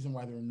think the reason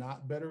why they're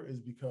not better is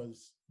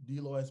because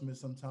D'Lo has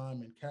missed some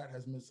time and Cat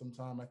has missed some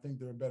time. I think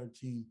they're a better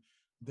team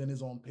than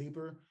is on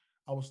paper.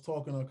 I was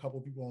talking to a couple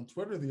of people on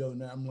Twitter the other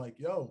night. I'm like,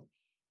 yo,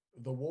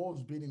 the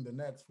Wolves beating the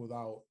Nets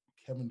without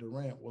Kevin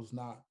Durant was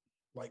not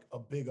like a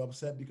big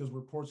upset, because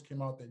reports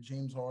came out that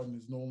James Harden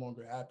is no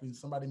longer happy.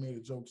 Somebody made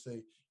a joke,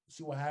 say,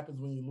 see what happens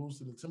when you lose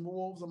to the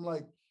Timberwolves? I'm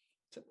like,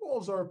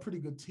 Timberwolves are a pretty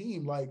good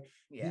team. Like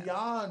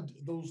beyond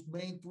those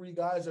main three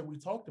guys that we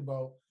talked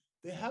about,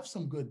 they have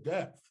some good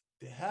depth.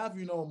 They have,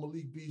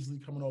 Malik Beasley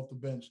coming off the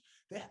bench.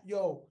 He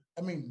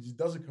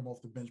doesn't come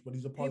off the bench, but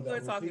he's a part of that.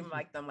 People are talking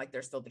like them, like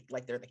they're still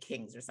like they're the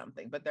Kings or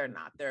something, but they're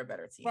not. They're a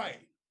better team. Right.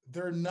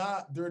 They're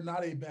not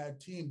a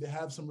bad team. They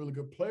have some really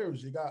good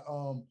players. You got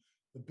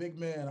the big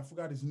man, I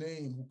forgot his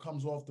name, who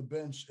comes off the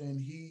bench, and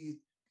he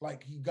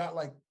got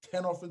like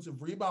 10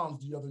 offensive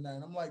rebounds the other night.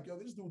 And I'm like, yo,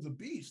 this dude's a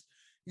beast.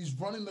 He's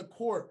running the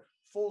court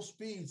full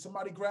speed.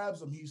 Somebody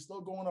grabs him. He's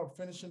still going up,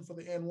 finishing for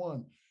the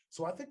N1.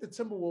 So I think the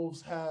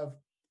Timberwolves have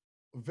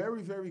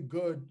very, very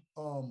good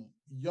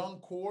young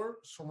core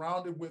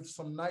surrounded with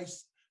some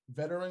nice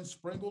veterans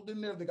sprinkled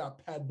in there. They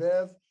got Pat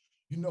Bev.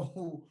 We know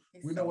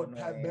what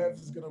Pat Bev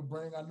is going to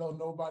bring. I know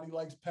nobody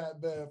likes Pat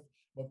Bev,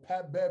 but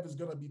Pat Bev is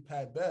going to be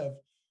Pat Bev.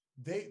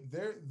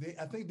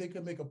 I think they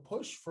could make a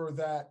push for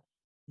that,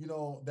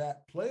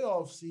 that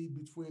playoff seed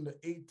between the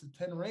 8 to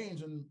 10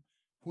 range, and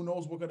who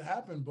knows what could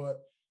happen. But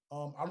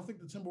I don't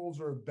think the Timberwolves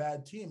are a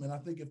bad team. And I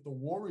think if the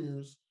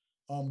Warriors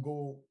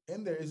go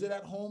in there, is it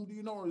at home, do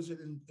you know, or is it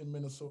in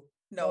Minnesota?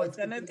 No, it's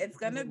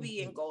gonna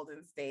be in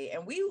Golden State,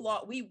 and we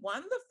won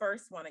the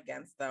first one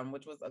against them,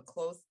 which was a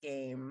close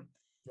game.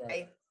 Right.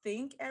 I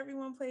think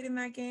everyone played in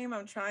that game.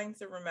 I'm trying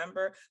to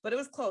remember, but it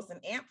was close.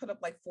 And Ant put up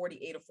like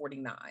 48 or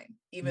 49,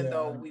 even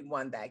though we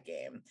won that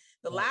game.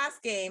 The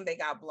last game they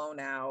got blown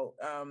out.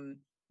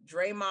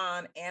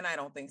 Draymond and I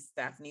don't think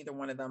Steph, neither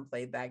one of them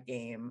played that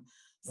game.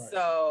 Right.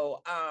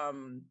 So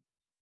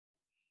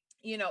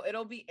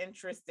it'll be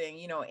interesting.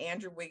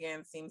 Andrew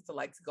Wiggins seems to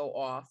like to go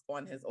off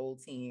on his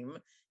old team.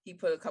 He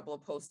put a couple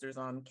of posters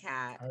on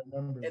Cat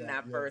in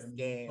that first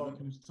game.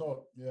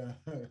 Yeah.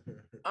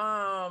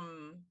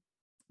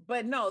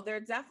 But no,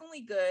 they're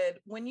definitely good.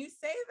 When you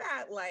say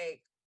that,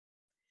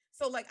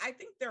 I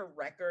think their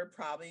record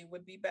probably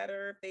would be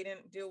better if they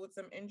didn't deal with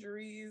some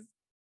injuries.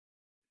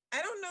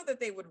 I don't know that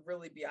they would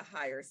really be a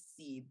higher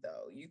seed,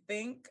 though. You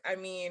think? I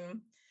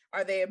mean,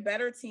 are they a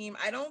better team?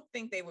 I don't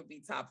think they would be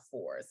top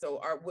 4.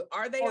 So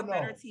are they a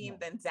better team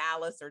than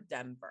Dallas or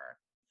Denver,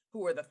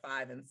 who are the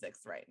 5 and 6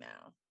 right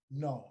now?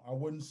 No, I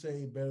wouldn't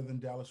say better than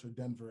Dallas or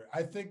Denver.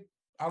 I think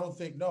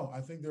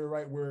they're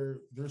right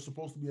where they're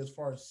supposed to be as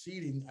far as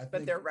seeding.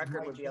 But their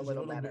record would be a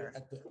little better.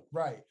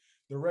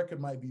 Their record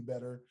might be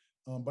better.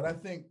 But I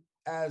think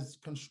as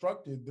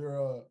constructed,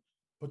 they're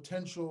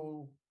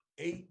potential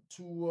 8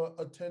 to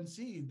a 10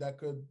 seed that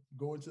could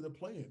go into the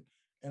play-in.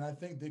 And I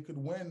think they could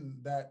win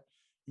that,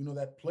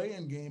 that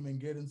play-in game and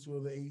get into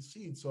the 8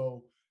 seed.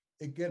 So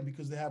again,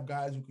 because they have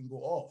guys who can go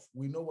off.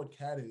 We know what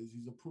Cat is.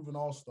 He's a proven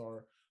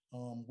all-star.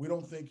 We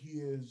don't think he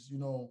is,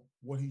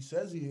 what he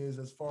says he is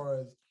as far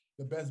as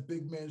the best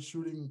big man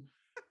shooting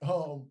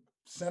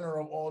center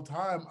of all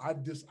time. I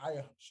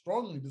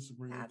strongly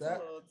disagree with that. That's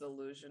a little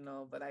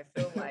delusional, but I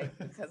feel like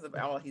because of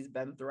all he's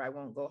been through, I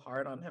won't go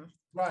hard on him.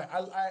 Right.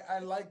 I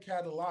like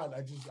Cat a lot.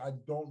 I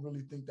don't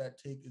really think that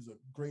take is a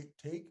great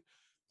take.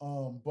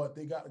 But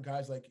they got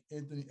guys like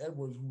Anthony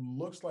Edwards who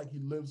looks like he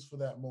lives for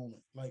that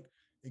moment. Like,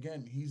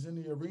 again, he's in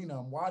the arena.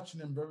 I'm watching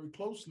him very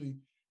closely.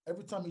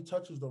 Every time he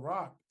touches the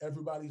rock,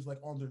 everybody's like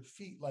on their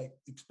feet, like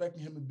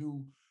expecting him to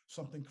do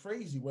something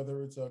crazy,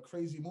 whether it's a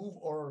crazy move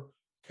or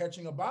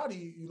catching a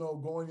body,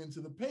 going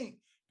into the paint,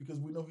 because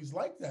we know he's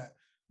like that.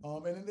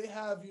 And then they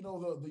have,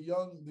 the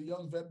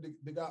young vet.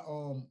 They got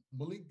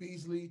Malik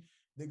Beasley.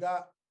 They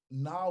got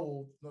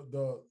Nowell,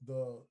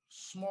 the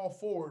small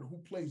forward who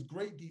plays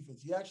great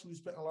defense. He actually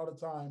spent a lot of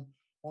time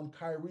on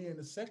Kyrie in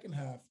the second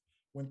half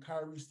when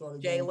Kyrie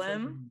started.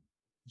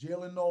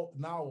 Jalen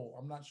Nowell.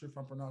 I'm not sure if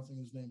I'm pronouncing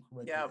his name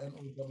correctly. Yep.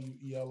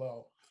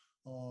 Nowell.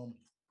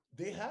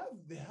 They have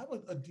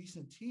a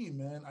decent team,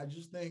 man. I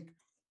just think,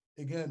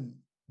 again,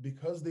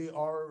 because they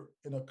are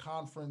in a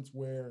conference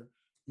where,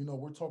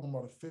 we're talking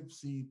about a 5th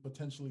seed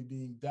potentially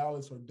being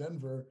Dallas or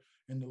Denver,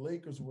 and the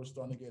Lakers who are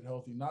starting to get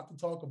healthy. Not to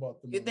talk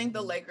about them. You think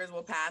the Lakers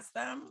will pass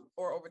them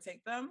or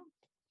overtake them?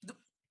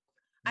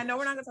 I know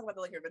we're not going to talk about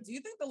the Lakers, but do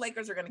you think the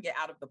Lakers are going to get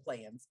out of the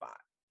play-in spot?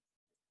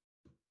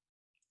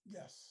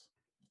 Yes.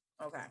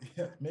 Okay.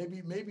 Yeah,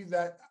 maybe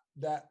that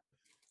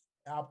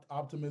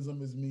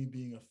optimism is me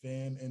being a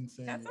fan and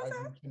saying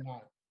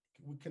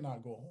we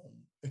cannot go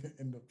home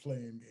in the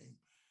play-in game.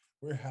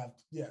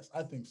 Yes,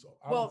 I think so.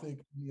 I don't think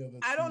any other.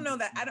 I don't know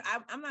that.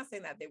 I'm not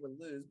saying that they would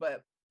lose,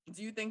 but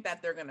do you think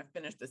that they're going to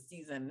finish the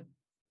season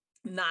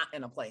not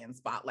in a play-in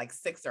spot, like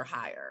 6 or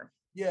higher?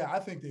 Yeah, I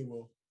think they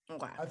will.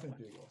 Okay. I think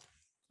they will.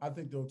 I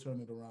think they'll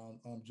turn it around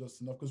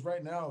just enough, because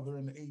right now they're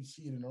in the 8th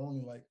seed and they're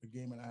only like a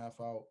game and a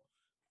half out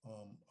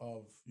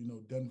of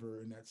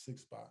Denver in that 6th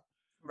spot.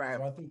 Right.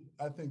 So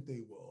I think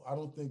they will. I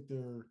don't think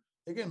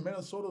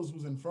Minnesota's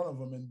who's in front of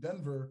them, and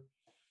Denver.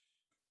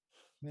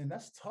 Man,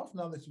 that's tough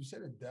now that you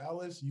said it.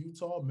 Dallas,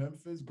 Utah,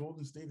 Memphis,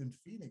 Golden State, and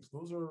Phoenix.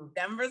 Those are.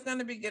 Denver's going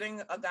to be getting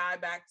a guy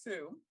back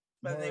too,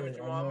 by the name of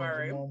Jamal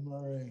Murray. Jamal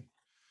Murray.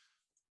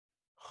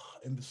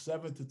 And the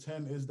 7 to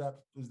 10 is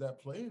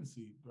that play-in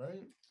seed,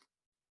 right?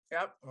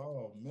 Yep.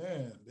 Oh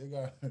man, they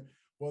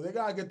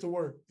gotta get to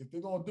work. If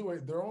they're gonna do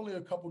it, they're only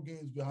a couple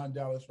games behind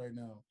Dallas right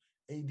now.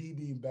 AD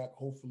being back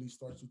hopefully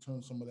starts to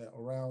turn some of that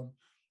around.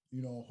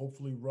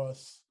 Hopefully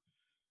Russ.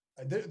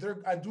 I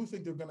do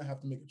think they're gonna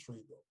have to make a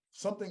trade though.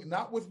 Something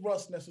not with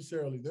Russ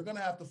necessarily. They're gonna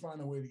have to find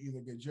a way to either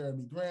get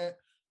Jeremy Grant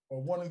or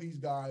one of these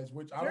guys,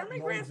 which I don't know. Jeremy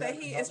Grant said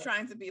he is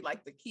trying to be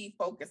like the key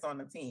focus on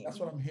the team. That's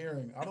what I'm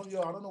hearing. I don't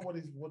know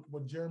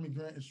what Jeremy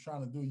Grant is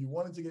trying to do. You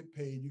wanted to get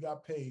paid. You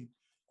got paid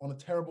on a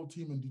terrible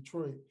team in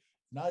Detroit.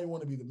 Now you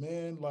want to be the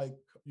man. Like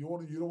you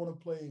don't want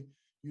to play,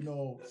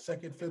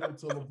 second fiddle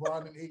to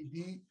LeBron and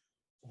AD.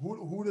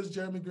 Who does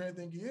Jeremy Grant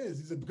think he is?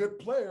 He's a good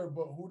player,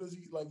 but who does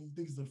he like? He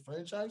thinks he's a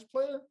franchise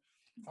player?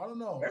 I don't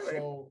know. Really?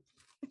 So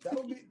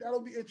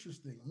that'll be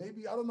interesting.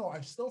 Maybe, I don't know. I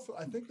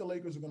think the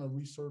Lakers are going to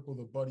recircle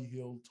the Buddy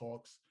Hield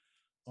talks.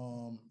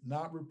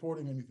 Not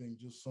reporting anything,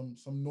 just some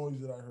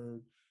noise that I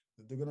heard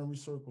that they're going to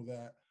recircle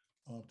that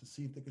to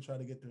see if they could try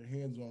to get their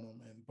hands on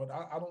him. But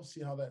I don't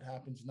see how that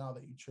happens now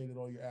that you traded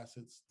all your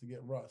assets to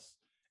get Russ.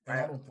 And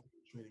I don't think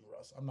they're trading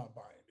Russ. I'm not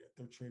buying it.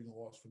 They're trading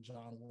Russ for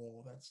John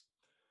Wall.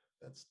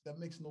 That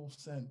makes no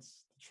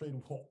sense to trade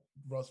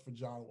Russ for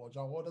John Wall.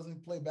 John Wall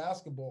doesn't play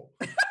basketball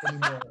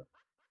anymore.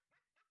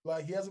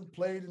 Like he hasn't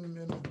played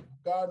in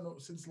God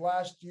since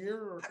last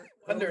year.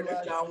 I wonder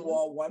if John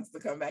Wall wants to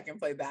come back and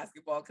play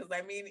basketball, because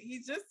he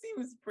just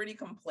seems pretty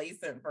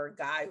complacent for a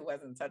guy who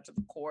hasn't touched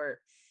the court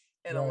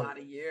in a lot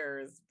of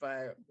years.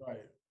 But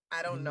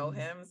I don't know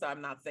him, so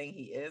I'm not saying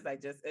he is.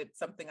 It's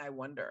something I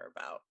wonder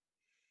about.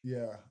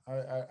 Yeah,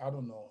 I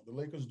don't know. The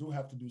Lakers do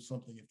have to do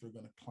something if they're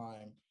going to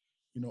climb,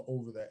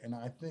 over that. And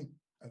I think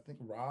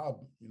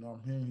Rob,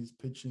 I'm hearing he's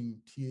pitching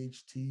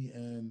THT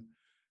and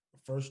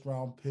first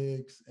round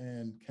picks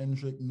and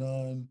Kendrick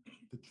Nunn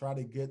to try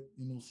to get,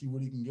 see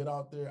what he can get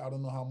out there. I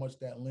don't know how much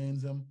that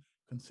lands him,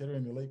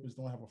 considering the Lakers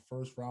don't have a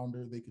first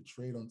rounder they could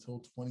trade until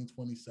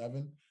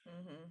 2027.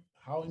 Mm-hmm.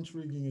 How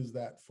intriguing is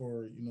that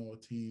for, a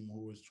team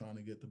who is trying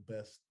to get the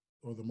best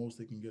or the most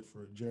they can get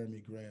for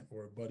Jeremy Grant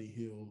or Buddy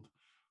Hield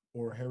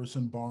or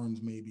Harrison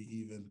Barnes, maybe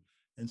even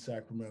in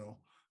Sacramento,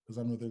 because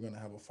I know they're going to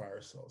have a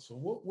fire sale. So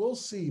we'll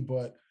see,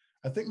 but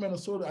I think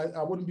Minnesota,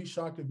 I wouldn't be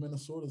shocked if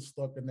Minnesota's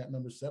stuck in that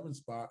number 7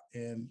 spot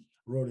and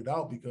wrote it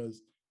out,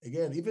 because,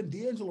 again, even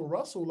D'Angelo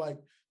Russell, like,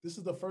 this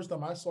is the first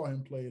time I saw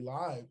him play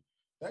live.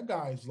 That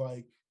guy's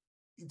like,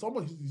 he's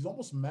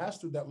almost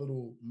mastered that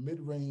little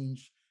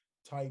mid-range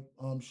type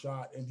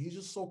shot, and he's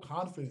just so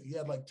confident. He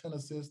had like 10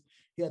 assists.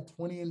 He had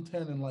 20 and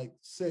 10 and like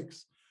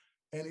 6,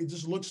 and it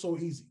just looks so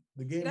easy.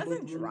 The game He doesn't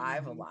really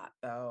drive a easy. lot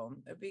though.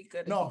 It'd be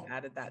good if No. he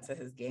added that to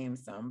his game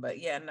some. But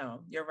yeah,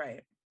 no, you're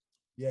right.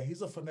 Yeah,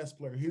 he's a finesse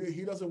player.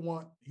 He doesn't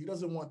want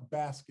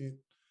basket.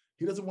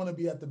 He doesn't want to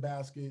be at the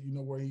basket,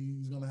 where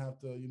he's gonna have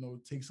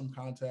to, take some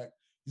contact.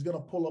 He's gonna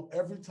pull up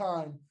every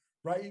time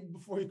right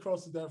before he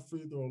crosses that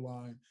free throw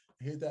line,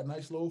 hit that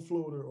nice little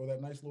floater or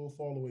that nice little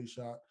fall away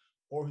shot,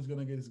 or he's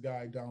gonna get his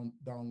guy down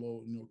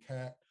low,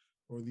 Cat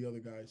or the other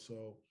guy.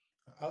 So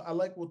I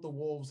like what the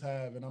Wolves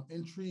have, and I'm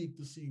intrigued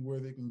to see where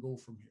they can go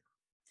from here.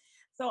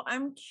 So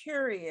I'm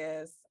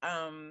curious,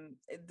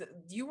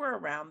 you were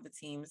around the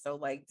team. So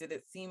like, did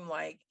it seem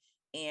like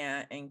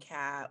Ant and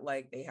Cat,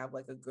 like they have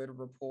like a good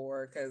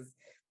rapport? Because,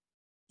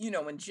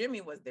 when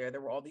Jimmy was there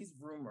were all these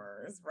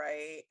rumors,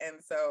 right?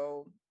 And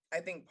so I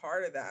think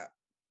part of that,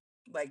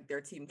 like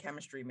their team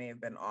chemistry may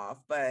have been off,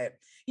 but,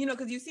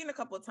 because you've seen a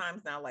couple of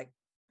times now, like,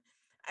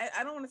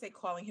 I don't want to say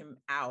calling him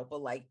out,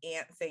 but like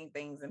Ant saying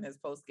things in his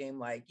post game,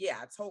 like, yeah,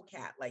 I told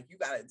Cat, like, you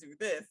got to do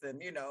this.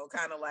 And,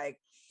 kind of like,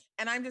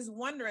 and I'm just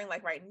wondering,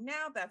 like right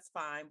now, that's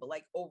fine. But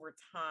like over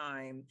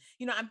time,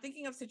 I'm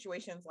thinking of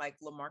situations like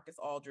LaMarcus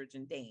Aldridge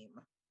and Dame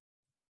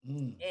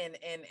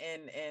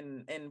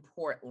in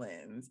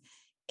Portland.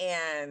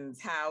 And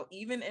how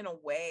even in a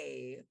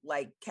way,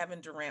 like Kevin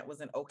Durant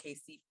was in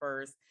OKC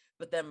first,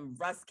 but then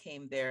Russ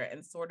came there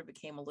and sort of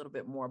became a little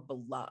bit more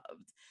beloved.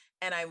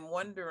 And I'm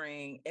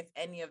wondering if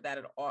any of that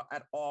at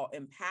all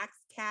impacts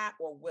Cat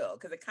or Will,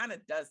 because it kind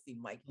of does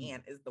seem like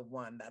Ant is the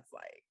one that's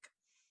like,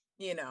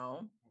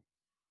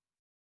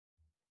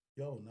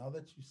 Yo, now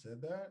that you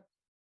said that,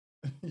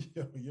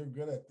 you're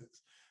good at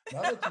this.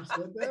 Now that you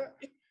said that,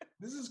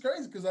 this is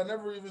crazy because I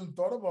never even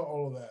thought about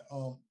all of that.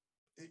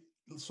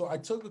 So I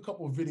took a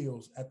couple of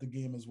videos at the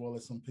game as well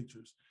as some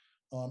pictures.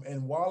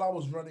 And while I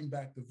was running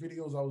back the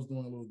videos, I was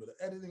doing a little bit of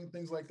editing,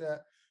 things like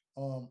that.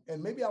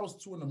 And maybe I was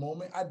too in the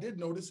moment. I did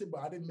notice it,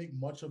 but I didn't make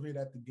much of it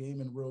at the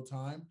game in real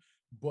time.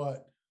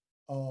 But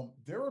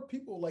there were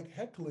people like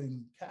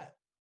heckling Cat.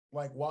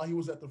 Like while he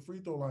was at the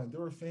free throw line,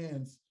 there were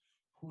fans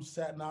who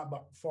sat not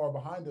far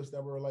behind us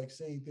that were like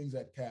saying things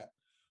at Cat.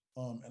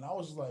 And I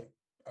was just like,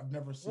 I've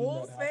never seen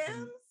Wolves that happen.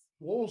 fans?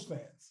 Wolves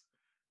fans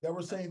that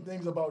were saying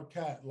things about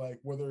Cat, like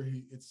whether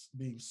it's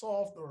being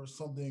soft or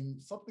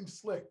something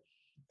slick.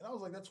 And I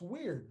was like, that's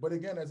weird. But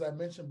again, as I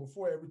mentioned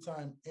before, every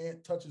time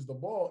Ant touches the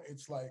ball,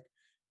 it's like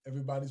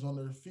everybody's on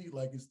their feet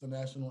like it's the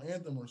national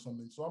anthem or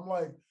something. So I'm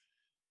like,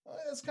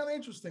 it's kind of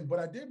interesting. But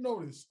I did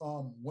notice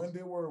when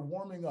they were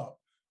warming up,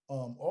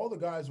 all the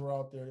guys were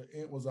out there.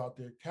 Ant was out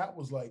there. Cat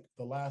was like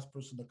the last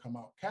person to come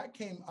out. Cat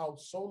came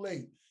out so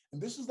late.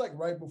 And this is like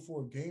right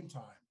before game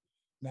time.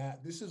 Now,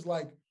 this is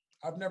like,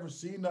 I've never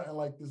seen nothing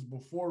like this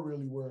before,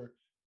 really, where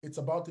it's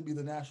about to be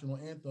the national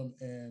anthem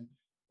and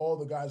all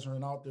the guys are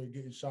out there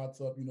getting shots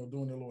up,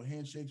 doing their little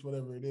handshakes,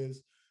 whatever it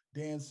is,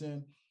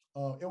 dancing.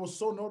 It was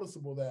so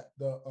noticeable that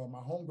my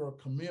homegirl,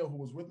 Camille, who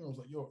was with me, was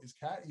like, yo, is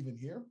Cat even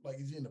here?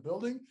 Like, is he in the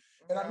building?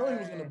 And I know he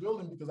was in the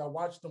building because I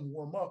watched him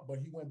warm up, but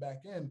he went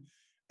back in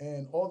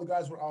and all the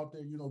guys were out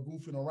there,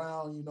 goofing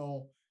around,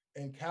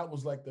 and Cat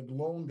was like the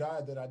lone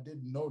guy that I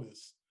didn't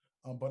notice.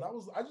 But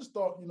I just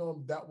thought,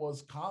 that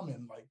was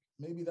common. Like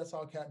maybe that's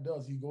how Cat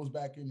does. He goes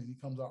back in and he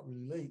comes out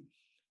really late.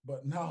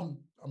 But now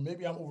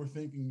maybe I'm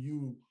overthinking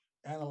you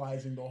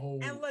analyzing the whole.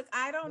 And look,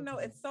 I don't know.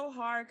 It's so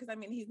hard because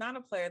he's not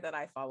a player that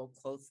I follow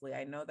closely.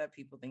 I know that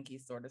people think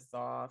he's sort of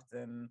soft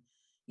and,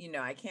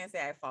 I can't say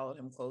I followed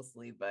him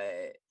closely,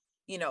 but,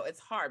 it's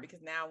hard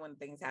because now when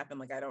things happen,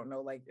 like, I don't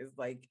know, like, it's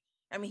like,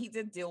 he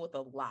did deal with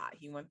a lot.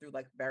 He went through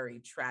like very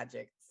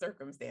tragic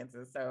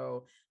circumstances.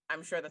 So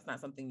I'm sure that's not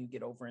something you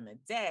get over in a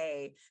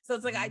day. So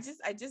it's like, I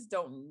just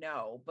don't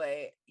know.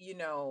 But,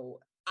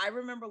 I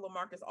remember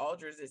LaMarcus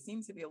Aldridge, there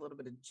seemed to be a little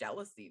bit of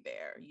jealousy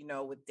there,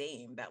 with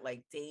Dame, that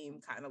like Dame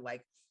kind of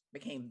like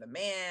became the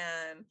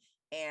man.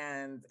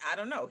 And I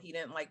don't know, he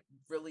didn't like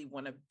really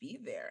want to be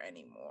there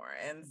anymore.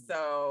 And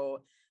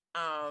so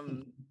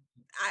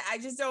I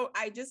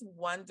just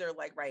wonder,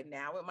 like right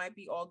now it might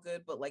be all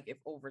good, but like if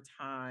over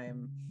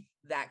time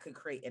that could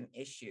create an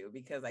issue,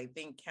 because I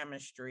think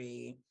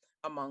chemistry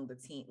among the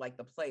team, like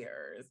the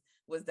players,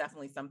 was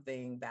definitely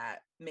something that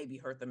maybe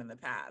hurt them in the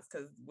past.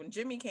 Because when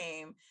Jimmy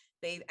came,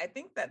 I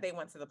think that they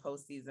went to the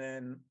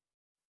postseason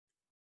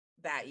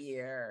that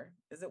year.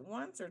 Is it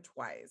once or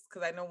twice?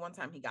 Because I know one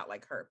time he got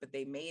like hurt, but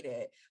they made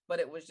it. But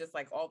it was just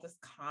like all this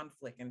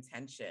conflict and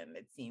tension,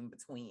 it seemed,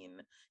 between,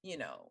 them. Yeah.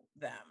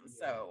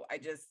 So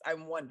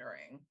I'm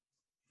wondering.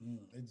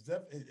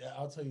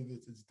 I'll tell you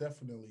this, it's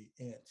definitely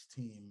Ant's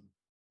team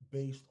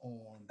based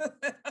on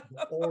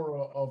the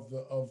aura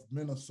of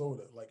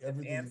Minnesota, like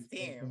everything. Ant's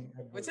team,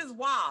 which is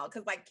wild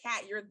because like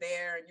Cat, you're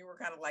there and you were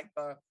kind of like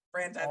the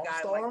franchise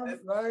guy, like this.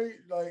 Right?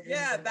 Like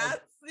yeah, and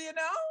that's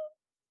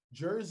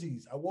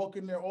jerseys. I walk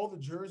in there, all the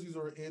jerseys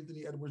are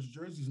Anthony Edwards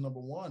jerseys, number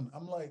 1.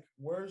 I'm like,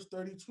 where's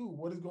 32?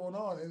 What is going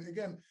on? And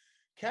again,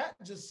 Cat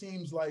just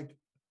seems like,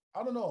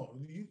 I don't know.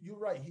 You're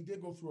right. He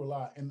did go through a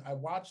lot, and I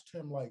watched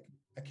him like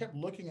I kept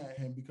looking at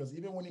him because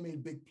even when he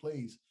made big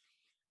plays,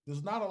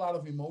 there's not a lot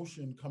of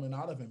emotion coming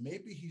out of him.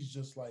 Maybe he's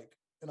just like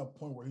in a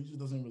point where he just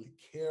doesn't really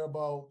care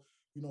about,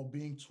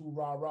 being too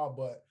rah-rah.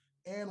 But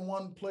and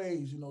one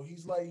plays,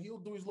 he's like, he'll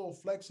do his little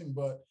flexing,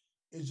 but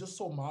it's just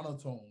so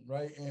monotone,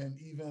 right? And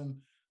even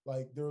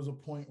like there was a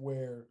point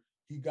where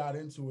he got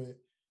into it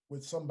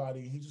with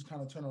somebody and he just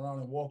kind of turned around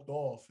and walked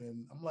off.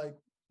 And I'm like,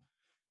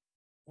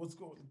 what's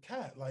going on,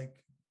 Cat? Like,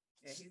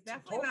 yeah, he's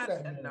definitely not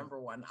a number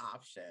one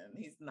option.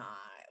 He's not.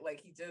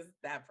 Like, he just,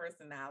 that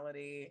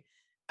personality.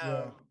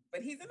 Yeah.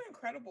 But he's an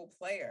incredible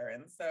player.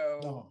 And so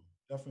no,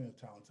 definitely a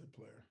talented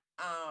player.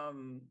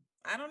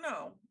 I don't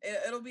know.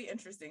 It'll be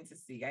interesting to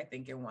see, I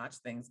think, and watch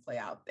things play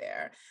out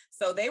there.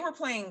 So they were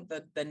playing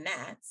the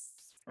Nets,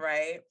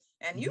 right?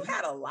 And you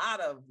had a lot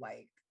of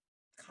like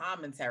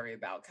commentary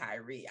about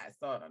Kyrie. I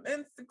saw it on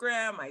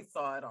Instagram. I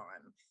saw it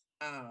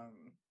on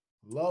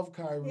Love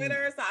Kyrie.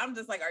 Twitter. So I'm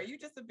just like, are you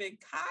just a big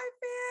Kai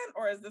fan?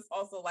 Or is this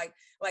also like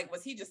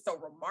was he just so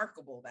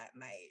remarkable that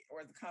night?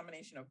 Or is it a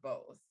combination of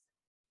both?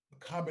 A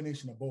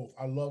combination of both.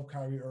 I love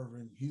Kyrie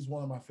Irving. He's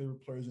one of my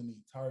favorite players in the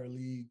entire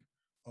league.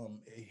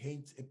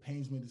 It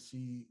pains me to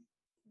see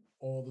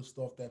all the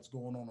stuff that's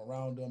going on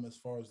around him as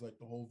far as like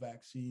the whole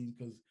vaccine,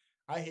 because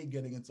I hate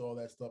getting into all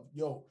that stuff.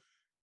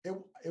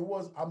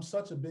 I'm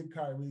such a big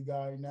Kyrie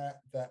guy,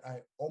 Nat, that I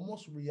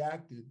almost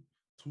reacted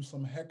to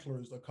some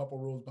hecklers a couple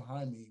rows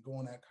behind me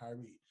going at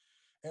Kyrie.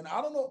 And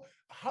I don't know,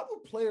 how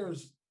do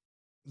players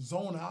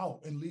zone out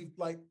and leave?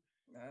 Like,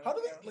 how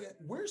do they, like,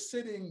 we're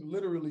sitting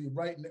literally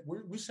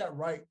we sat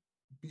right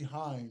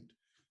behind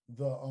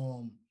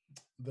the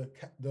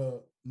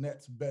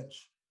Nets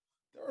bench.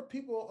 There are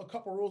people a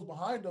couple rows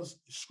behind us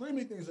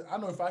screaming things. I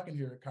know if I can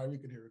hear it, Kyrie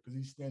could hear it because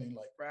he's standing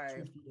like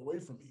 2 feet away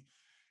from me.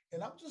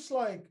 And I'm just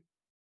like,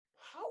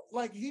 how?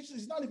 Like,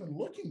 he's not even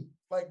looking.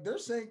 Like, they're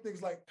saying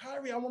things like,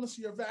 Kyrie, I want to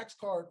see your Vax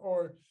card,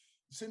 or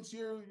since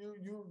you're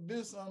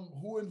this,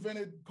 who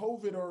invented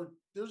COVID, or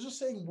they're just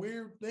saying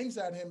weird things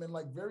at him in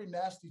like very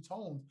nasty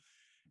tones.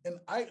 And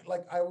I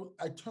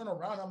turn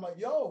around, I'm like,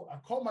 yo, I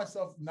caught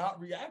myself not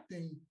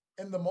reacting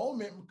in the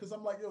moment because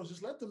I'm like, yo,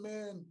 just let the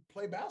man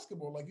play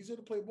basketball. Like, he's here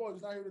to play ball.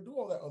 He's not here to do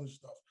all that other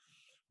stuff.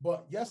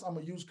 But yes, I'm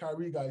a huge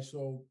Kyrie guy.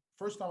 So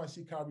first time I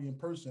see Kyrie in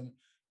person,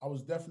 I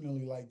was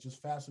definitely like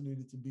just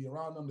fascinated to be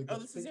around him.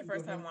 This is your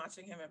first time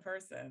watching him in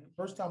person.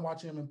 First time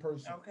watching him in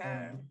person.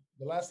 Okay.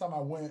 The last time I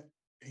went,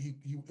 it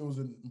was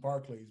in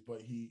Barclays,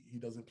 but he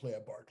doesn't play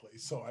at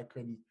Barclays, so I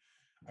couldn't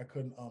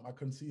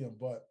see him.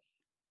 But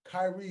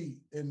Kyrie,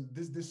 and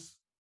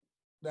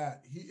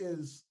that he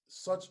is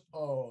such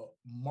a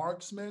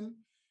marksman.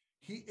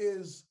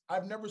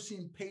 I've never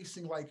seen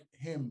pacing like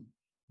him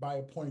by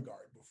a point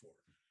guard before.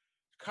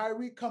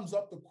 Kyrie comes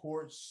up the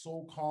court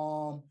so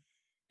calm.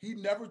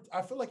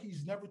 I feel like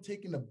he's never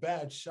taken a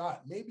bad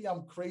shot. Maybe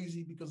I'm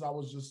crazy because I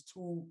was just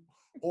too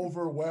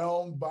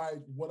overwhelmed by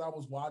what I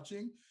was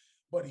watching,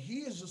 but he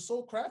is just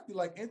so crafty.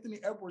 Like, Anthony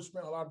Edwards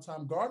spent a lot of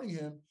time guarding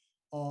him.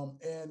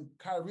 And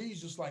Kyrie's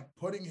just like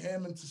putting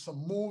him into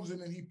some moves, and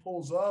then he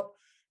pulls up,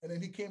 and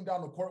then he came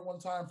down the court one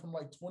time from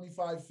like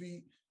 25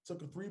 feet,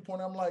 took a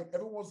 3-pointer. I'm like,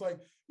 everyone's like,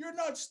 you're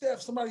not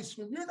Steph. Somebody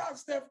screamed, you're not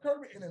Steph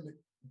Curry. And then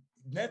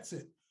nets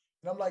it.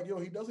 And I'm like, yo,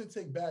 he doesn't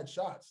take bad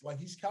shots. Like,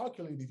 he's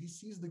calculated. He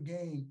sees the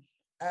game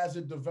as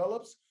it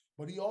develops,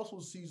 but he also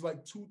sees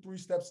like 2-3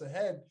 steps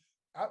ahead.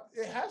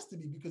 It has to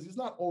be, because he's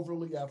not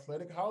overly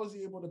athletic. How is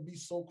he able to be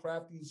so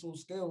crafty and so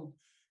skilled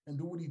and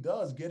do what he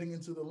does, getting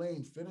into the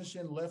lane,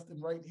 finishing left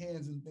and right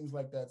hands and things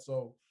like that?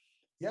 So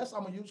yes,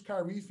 I'm a huge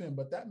Kyrie fan,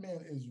 but that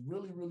man is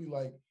really, really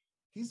like,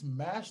 he's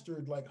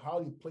mastered like how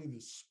to play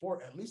this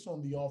sport, at least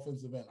on the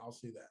offensive end. I'll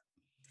say that.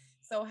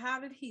 So how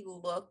did he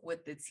look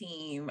with the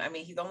team? I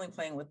mean, he's only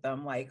playing with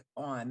them like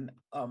on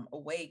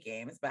away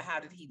games, but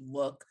how did he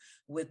look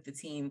with the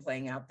team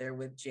playing out there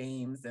with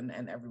James and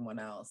everyone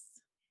else?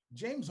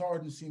 James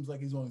Harden seems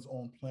like he's on his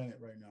own planet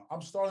right now.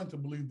 I'm starting to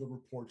believe the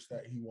reports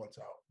that he wants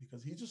out,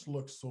 because he just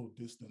looks so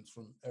distant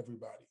from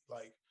everybody.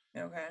 Like,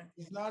 okay,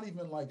 he's not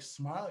even like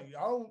smiling.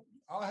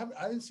 I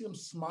didn't see him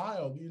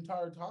smile the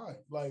entire time.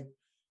 Like,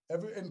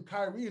 and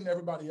Kyrie and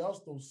everybody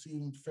else though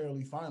seemed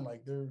fairly fine.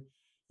 Like,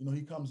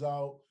 he comes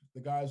out,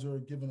 the guys are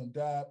giving him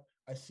dap.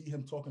 I see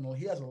him talking.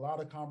 He has a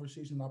lot of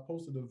conversation. I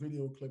posted a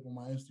video clip on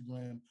my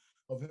Instagram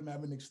of him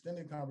having an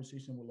extended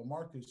conversation with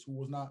LaMarcus,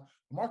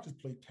 LaMarcus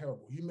played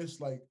terrible. He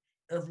missed like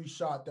every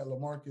shot that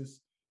LaMarcus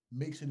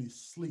makes in his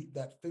sleep,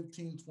 that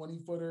 15,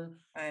 20-footer.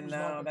 I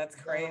know, that's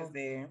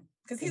crazy.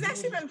 Because he's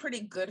actually been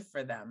pretty good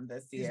for them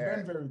this year.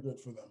 He's been very good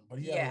for them, but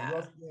he had a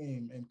rough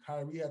game, and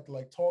Kyrie had to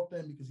like talk to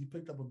him because he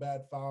picked up a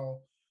bad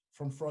foul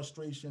from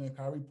frustration, and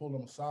Kyrie pulled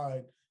him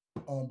aside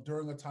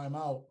during a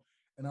timeout.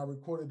 And I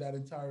recorded that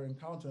entire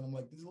encounter, and I'm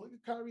like, look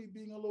at Kyrie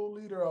being a little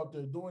leader out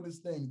there doing his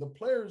thing. The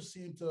players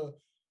seem to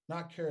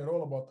not care at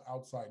all about the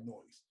outside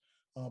noise.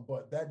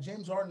 But that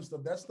James Harden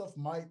stuff, that stuff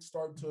might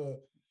start to,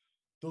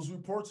 those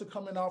reports are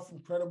coming out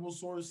from credible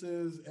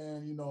sources,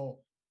 and,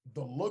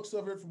 the looks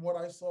of it from what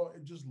I saw,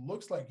 it just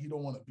looks like he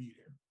don't want to be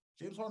there.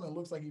 James Harden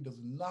looks like he does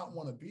not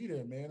want to be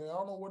there, man. And I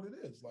don't know what it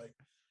is. Like,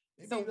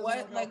 Maybe So he doesn't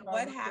what, how like,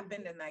 what Kyrie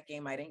happened in that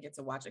game? I didn't get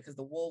to watch it because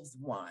the Wolves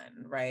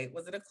won, right?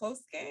 Was it a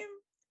close game?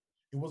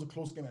 It was a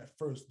close game at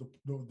first.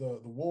 The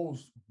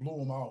Wolves blew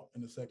them out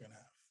in the second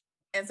half.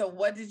 And so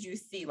what did you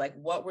see? Like,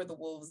 what were the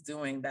Wolves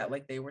doing that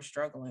like they were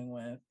struggling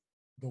with?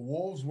 The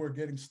Wolves were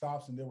getting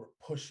stops and they were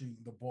pushing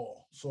the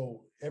ball.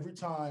 So every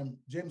time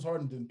James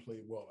Harden didn't play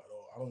well at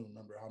all. I don't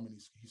remember how many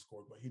he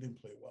scored, but he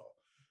didn't play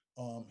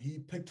well. He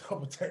picked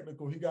up a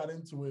technical. He got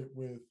into it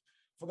with,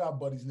 forgot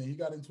Buddy's name. He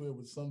got into it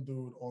with some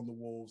dude on the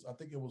Wolves. I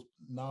think it was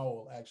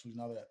Nowell, actually,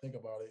 now that I think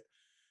about it.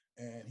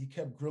 And he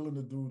kept grilling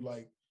the dude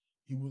like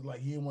he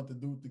didn't want the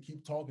dude to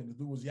keep talking. The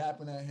dude was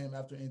yapping at him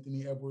after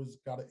Anthony Edwards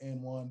got an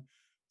N1.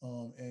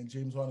 And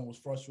James Harden was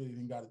frustrated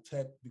and got a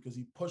tech because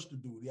he pushed the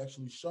dude. He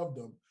actually shoved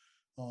him.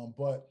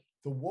 But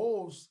the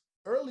Wolves,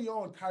 early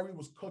on, Kyrie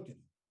was cooking,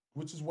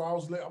 which is why I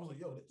was like,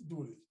 yo, this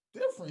dude is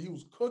different. He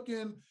was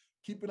cooking,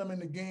 keeping them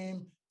in the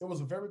game. It was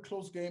a very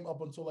close game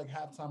up until like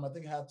halftime. I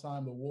think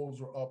halftime, the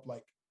Wolves were up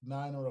like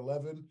 9 or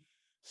 11.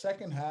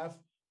 Second half,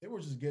 they were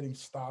just getting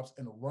stops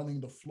and running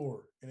the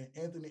floor. And then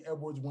Anthony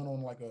Edwards went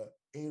on like a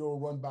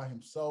 8-0 run by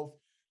himself.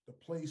 The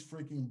place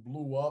freaking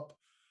blew up.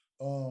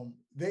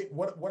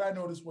 What I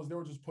noticed was they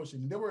were just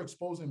pushing. They were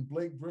exposing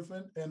Blake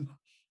Griffin and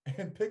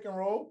pick and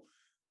roll.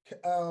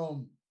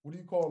 What do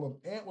you call him?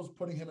 Ant was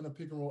putting him in a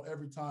pick and roll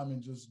every time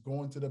and just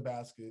going to the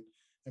basket.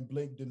 And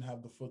Blake didn't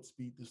have the foot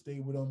speed to stay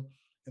with him.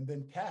 And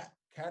then Cat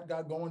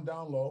got going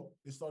down low.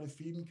 They started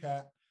feeding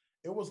Cat.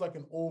 It was like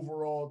an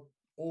overall.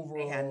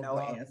 They had no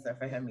answer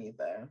for him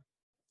either.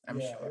 I'm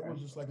sure. It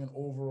was just like an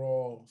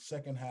overall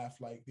second half.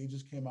 Like they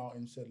just came out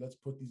and said, let's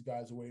put these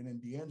guys away. And then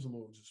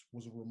D'Angelo just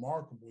was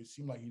remarkable. It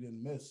seemed like he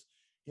didn't miss.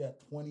 He had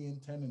 20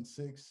 and 10 and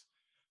 6.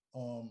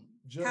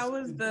 How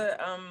was the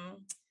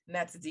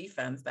Nets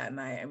defense that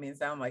night? I mean, it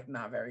sounded like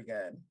not very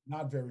good.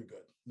 Not very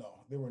good.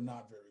 No, they were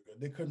not very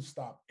good. They couldn't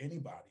stop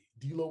anybody.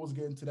 D'Lo was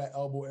getting to that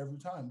elbow every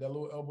time. That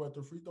little elbow at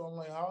the free throw. I'm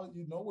like, how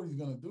you know what he's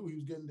gonna do? He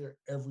was getting there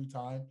every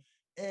time.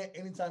 And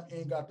anytime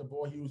Ant got the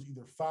ball, he was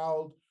either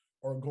fouled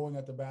or going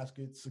at the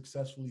basket,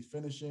 successfully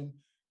finishing.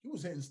 He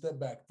was hitting step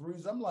back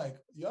threes. I'm like,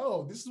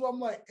 yo, this is what I'm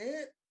like,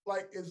 Ant,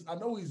 I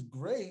know he's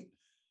great.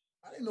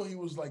 I didn't know he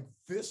was like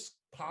this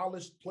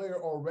polished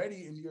player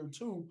already in year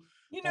 2.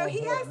 You know,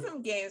 he has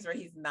some games where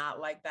he's not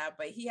like that,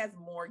 but he has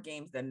more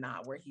games than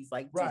not where he's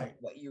like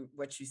doing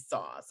what you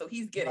saw. So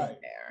he's getting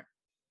there.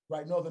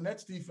 Right. No, the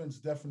Nets defense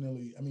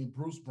definitely. I mean,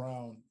 Bruce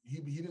Brown,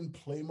 he didn't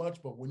play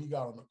much, but when he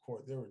got on the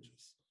court, they were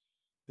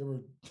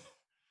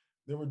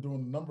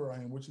doing a number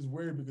on him, which is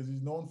weird because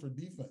he's known for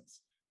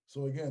defense.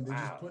 So again, they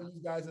just putting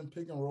these guys in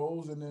pick and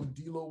rolls, and then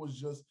D'Lo was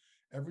just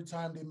every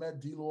time they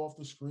met D'Lo off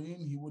the screen,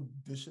 he would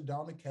dish it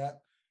down to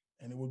Cat,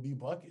 and it would be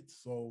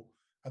buckets. So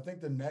I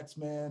think the Nets,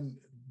 man,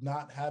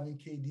 not having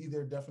KD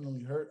there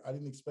definitely hurt. I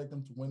didn't expect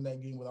them to win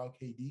that game without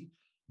KD,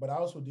 but I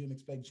also didn't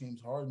expect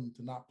James Harden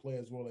to not play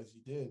as well as he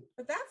did.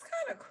 But that's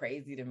kind of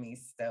crazy to me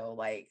still.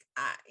 Like,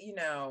 I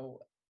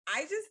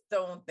just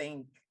don't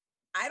think,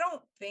 I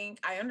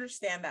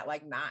understand that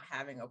like not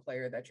having a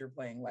player that you're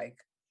playing like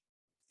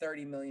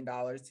 $30 million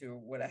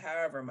to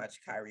however much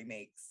Kyrie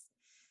makes,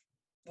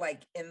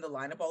 like in the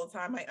lineup all the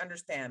time. I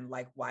understand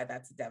like why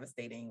that's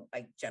devastating,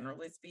 like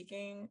generally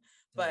speaking,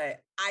 but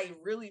I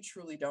really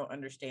truly don't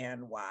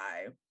understand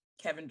why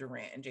Kevin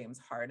Durant and James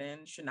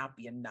Harden should not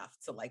be enough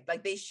to like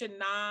they should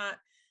not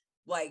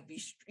like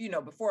be,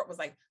 before it was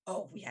like,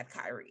 oh, we had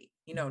Kyrie,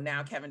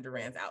 now Kevin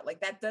Durant's out. Like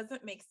that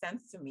doesn't make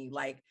sense to me.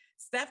 Like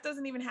Steph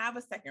doesn't even have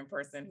a second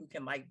person who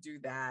can like do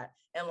that.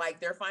 And like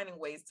they're finding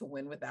ways to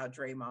win without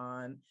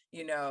Draymond.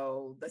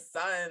 The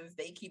Suns,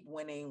 they keep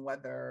winning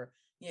whether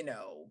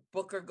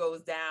Booker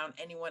goes down,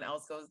 anyone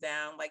else goes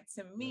down. Like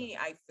to me,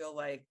 I feel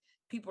like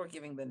people are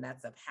giving the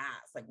Nets a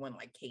pass, like when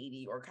like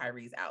KD or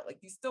Kyrie's out. Like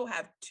you still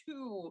have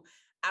 2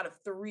 out of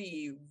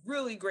 3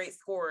 really great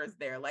scorers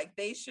there. Like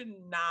they should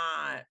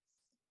not.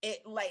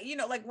 It like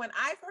like when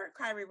I heard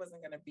Kyrie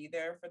wasn't going to be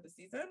there for the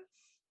season,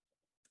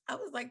 I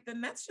was like, the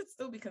Nets should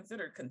still be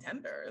considered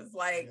contenders.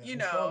 Like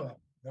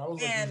I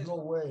was like, there's no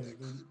way.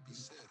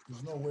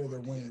 There's no way they're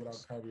winning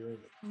without Kyrie Irving.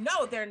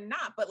 No, they're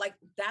not. But like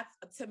that's,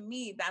 to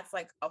me, that's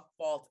like a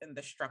fault in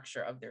the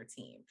structure of their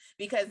team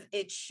because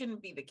it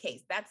shouldn't be the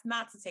case. That's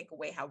not to take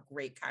away how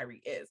great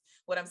Kyrie is.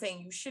 What I'm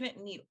saying, you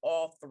shouldn't need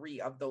all 3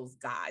 of those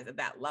guys at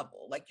that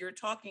level. Like you're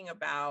talking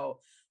about,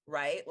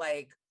 right?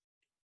 Like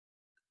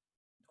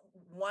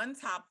one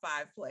top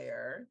 5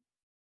 player,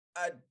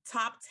 a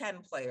top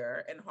 10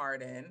 player in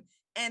Harden.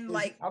 And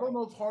like, I don't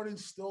know if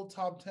Harden's still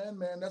top 10,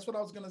 man. That's what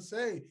I was gonna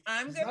say.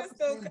 I'm gonna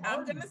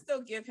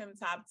still give him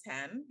top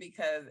 10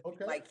 because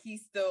like he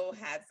still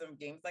had some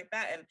games like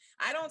that. And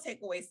I don't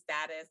take away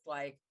status,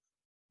 like,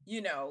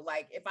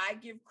 like if I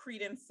give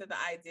credence to the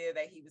idea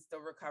that he was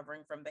still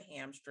recovering from the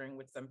hamstring,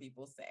 which some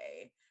people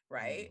say,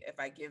 right? If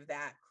I give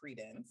that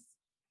credence,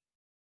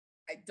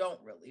 I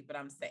don't really, but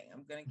I'm saying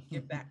I'm gonna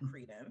give that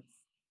credence,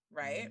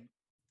 right?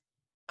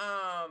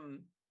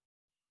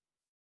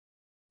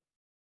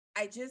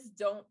 I just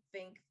don't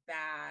think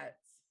that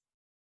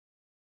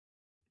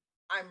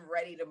I'm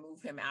ready to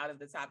move him out of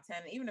the top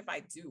 10. Even if I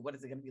do, what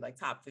is it going to be, like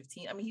top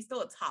 15? I mean, he's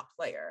still a top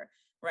player,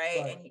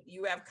 right? And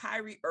you have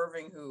Kyrie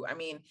Irving, who, I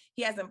mean,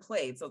 he hasn't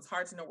played, so it's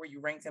hard to know where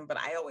you ranked him, but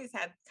I always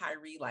had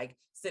Kyrie like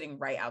sitting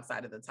right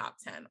outside of the top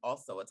 10,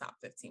 also a top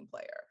 15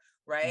 player,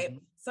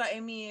 right? So, I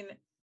mean,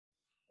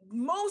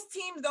 most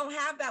teams don't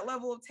have that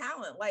level of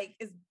talent. Like,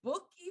 is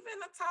Book even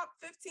a top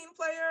 15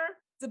 player?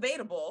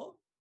 Debatable.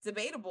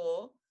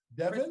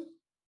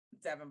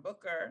 Devin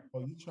Booker. Oh,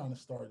 you trying to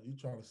start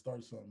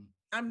something.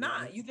 I'm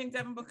not. You think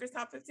Devin Booker's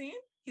top 15?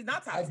 He's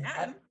not top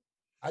 10.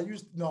 I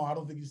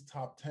don't think he's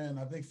top 10.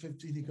 I think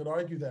 15. He could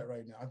argue that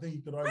right now. I think he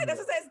could argue. Right, that's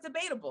what I say, it's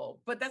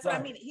debatable. But that's what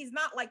I mean. He's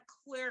not like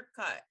clear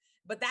cut,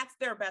 but that's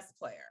their best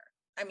player.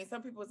 I mean,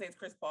 some people would say it's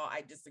Chris Paul.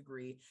 I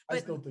disagree. But,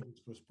 I still think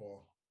it's Chris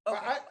Paul. Okay.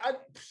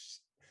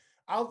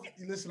 I'll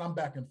listen. I'm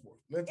back and forth.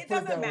 It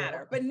doesn't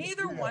matter, but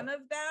neither one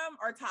of them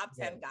are top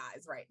 10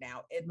 guys right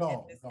now at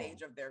this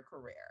stage of their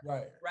career.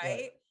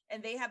 Right.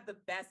 And they have the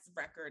best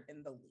record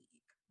in the league.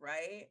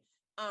 Right.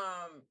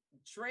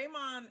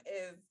 Draymond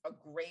is a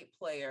great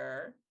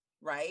player,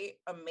 right?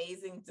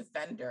 Amazing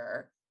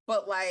defender,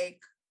 but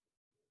like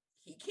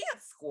he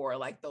can't score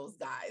like those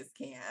guys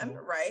can,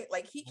 right?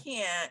 Like he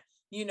can't,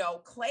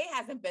 Clay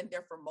hasn't been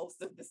there for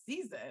most of the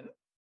season.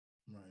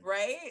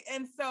 Right.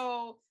 And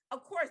so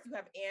of course you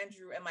have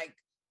Andrew and like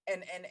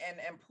and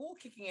Poole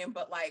kicking in,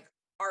 but like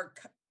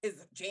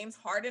is James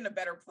Harden a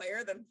better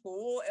player than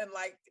Poole and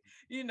like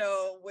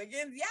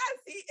Wiggins? Yes,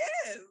 he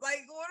is.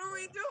 Like, what are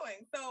we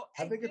doing? So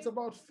I think it's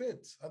about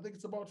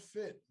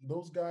fit.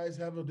 Those guys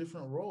have a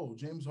different role.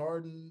 James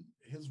Harden,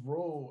 his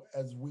role,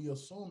 as we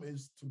assume,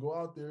 is to go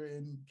out there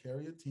and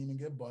carry a team and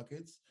get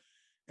buckets.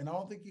 And I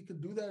don't think he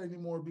could do that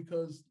anymore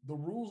because the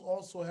rules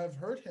also have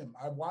hurt him.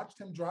 I watched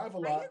him drive a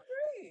lot. I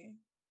agree.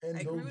 And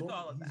I agree with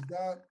all of that. He's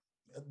got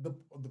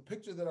the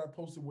picture that I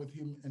posted with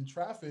him in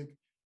traffic.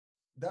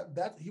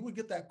 That he would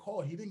get that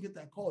call. He didn't get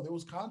that call. There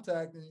was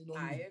contact, and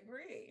I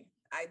agree.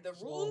 The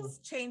rules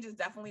changes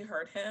definitely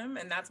hurt him,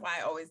 and that's why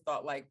I always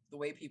thought like the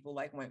way people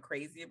like went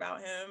crazy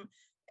about him.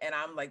 And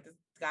I'm like, this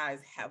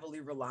guy's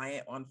heavily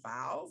reliant on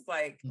fouls.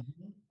 Like,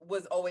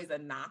 was always a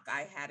knock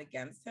I had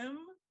against him.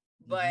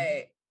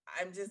 But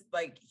I'm just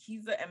like,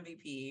 he's the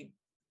MVP.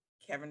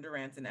 Kevin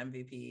Durant's an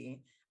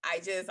MVP. I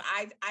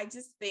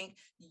just think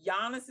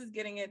Giannis is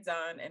getting it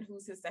done, and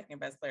who's his second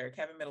best player?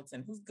 Kevin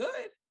Middleton, who's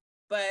good.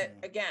 But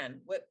again,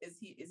 what is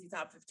he? Is he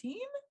top 15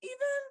 even?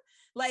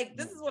 Like,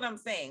 this is what I'm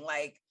saying.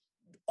 Like,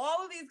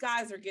 all of these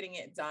guys are getting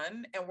it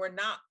done, and we're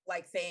not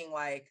like saying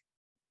like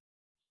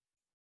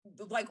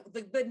the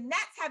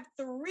Nets have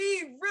 3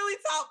 really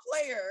top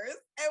players,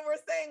 and we're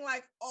saying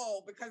like,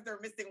 oh, because they're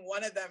missing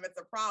one of them, it's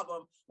a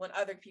problem. When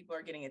other people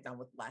are getting it done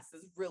with less,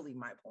 is really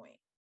my point.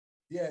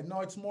 Yeah,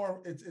 no, it's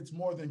more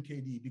than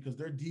KD because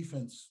their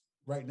defense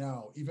right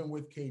now, even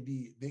with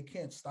KD, they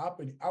can't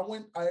stop it.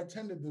 I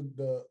attended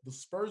the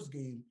Spurs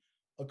game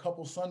a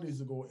couple Sundays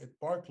ago at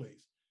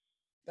Barclays.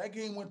 That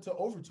game went to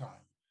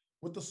overtime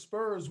with the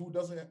Spurs, who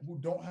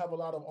don't have a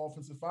lot of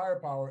offensive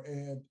firepower.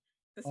 And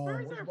the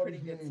Spurs are a pretty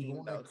good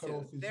team, though,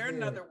 too. They're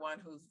another one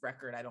whose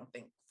record I don't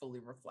think fully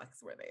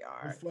reflects where they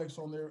are. Reflects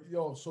on their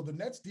so the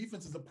Nets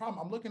defense is a problem.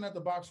 I'm looking at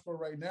the box score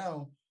right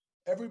now.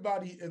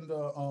 Everybody in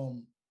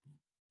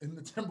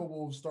the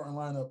Timberwolves starting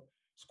lineup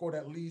scored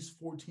at least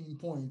 14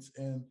 points.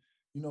 And,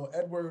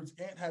 Edwards,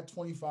 Ant had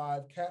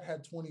 25, Cat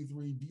had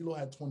 23, D'Lo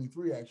had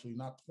 23, actually,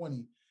 not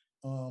 20.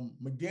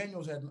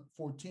 McDaniels had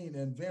 14,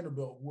 and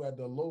Vanderbilt, who had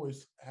the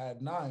lowest,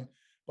 had 9.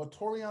 But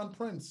Taurean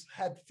Prince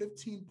had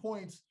 15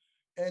 points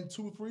and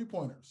 2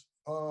 3-pointers.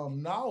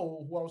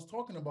 Now, who I was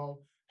talking about,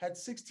 had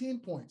 16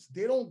 points.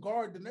 The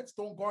Nets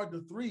don't guard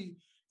the 3,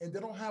 and they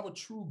don't have a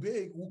true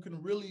big who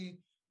can really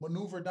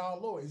maneuver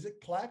down low. Is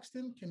it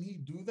Claxton? Can he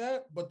do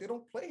that? But they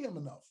don't play him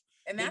enough.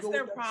 And that's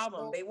their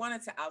problem. They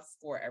wanted to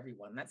outscore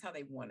everyone. That's how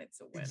they wanted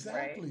to win.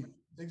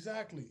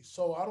 Exactly.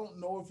 So I don't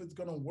know if it's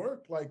gonna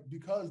work, like,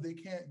 because they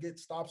can't get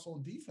stops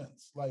on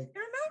defense. Like,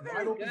 they're not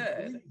very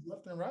good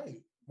left and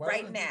right.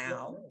 Right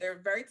now,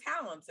 they're very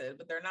talented,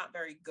 but they're not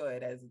very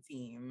good as a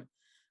team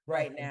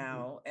right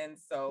now. And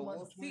so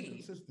we'll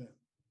see.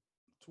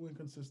 Too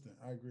inconsistent.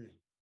 I agree.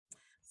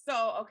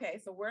 So, okay,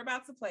 so we're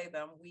about to play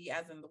them. We,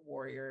 as in the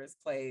Warriors,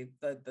 play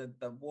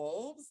the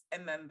Wolves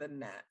and then the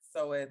Nets.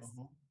 So it's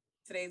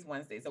today's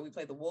Wednesday. So we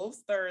play the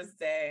Wolves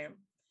Thursday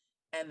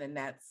and the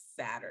Nets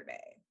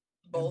Saturday.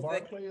 Both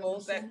at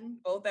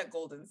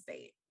Golden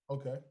State.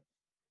 Okay.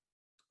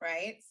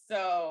 Right?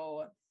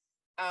 So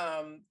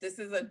this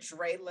is a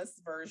Dre-less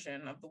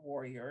version of the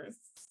Warriors.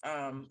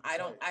 I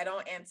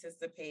don't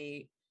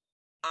anticipate,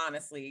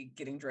 honestly,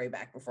 getting Dre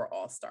back before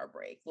All-Star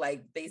break.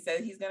 Like, they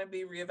said he's going to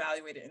be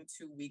reevaluated in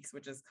 2 weeks,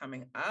 which is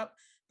coming up.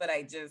 But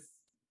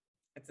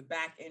it's a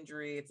back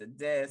injury. It's a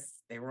disc.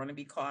 They want to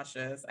be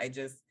cautious. I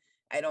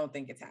don't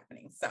think it's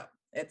happening. So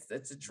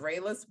it's a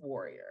Dre-less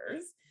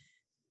Warriors.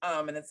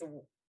 And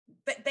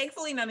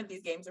thankfully, none of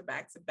these games are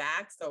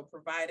back-to-back. So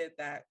provided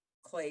that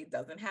Clay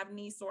doesn't have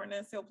knee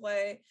soreness, he'll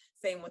play.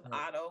 Same with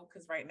Otto,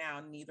 because right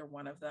now, neither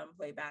one of them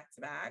play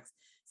back-to-backs.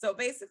 So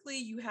basically,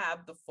 you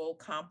have the full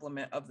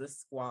complement of the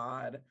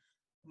squad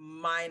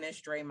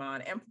minus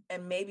Draymond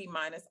and maybe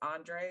minus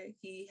Andre.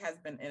 He has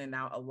been in and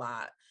out a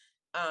lot.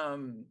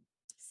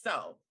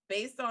 So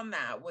based on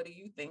that, what do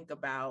you think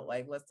about,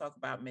 like, let's talk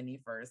about Mini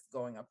first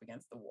going up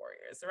against the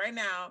Warriors. So right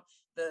now,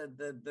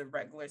 the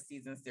regular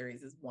season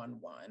series is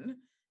 1-1.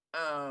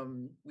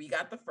 We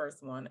got the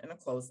first one in a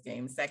close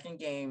game. Second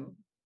game,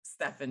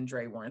 Steph and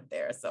Dre weren't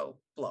there, so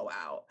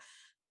blowout.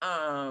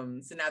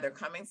 So now they're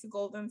coming to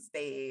Golden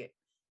State.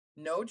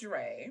 No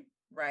Dre,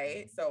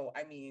 right? So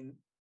I mean,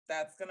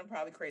 that's gonna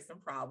probably create some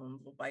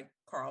problems with like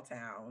Karl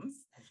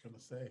Towns. I was gonna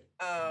say.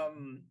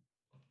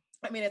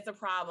 I mean, it's a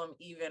problem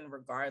even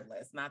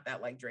regardless. Not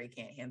that like Dre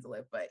can't handle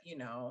it, but you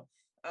know,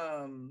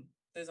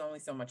 there's only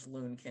so much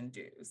Loon can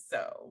do.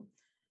 So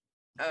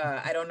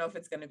I don't know if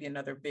it's going to be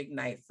another big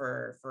night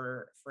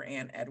for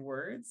Ant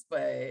Edwards,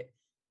 but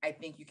I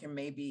think you can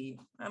maybe,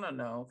 I don't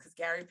know, because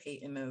Gary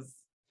Payton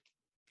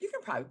you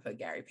can probably put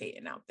Gary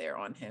Payton out there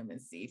on him and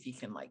see if he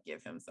can like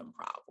give him some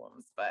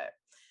problems. But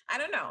I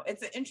don't know.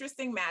 It's an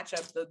interesting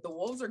matchup. The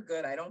Wolves are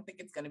good. I don't think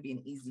it's going to be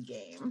an easy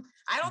game.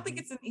 I don't think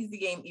it's an easy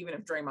game even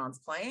if Draymond's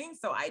playing.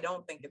 So I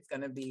don't think it's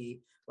going to be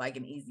like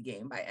an easy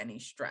game by any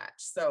stretch.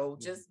 So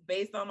just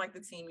based on like the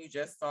team you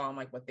just saw and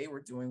like what they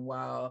were doing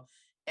well,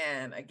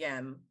 and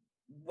again,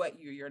 what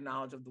your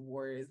knowledge of the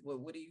Warriors,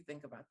 what do you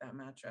think about that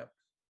matchup?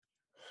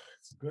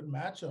 It's a good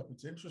matchup.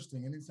 It's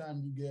interesting.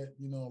 Anytime you get,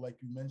 like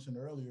you mentioned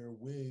earlier,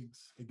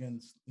 Wiggs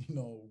against,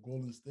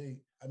 Golden State,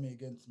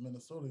 against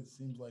Minnesota, it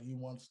seems like he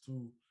wants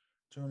to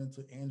turn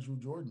into Andrew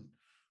Jordan.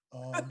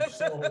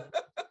 So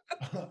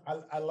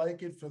I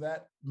like it for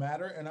that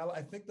matter. And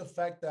I think the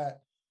fact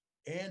that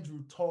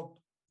Andrew talked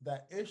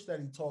that ish that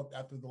he talked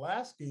after the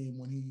last game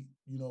when he,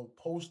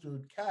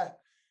 postered Cat,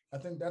 I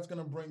think that's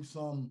going to bring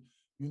some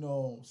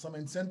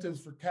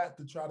incentives for Cat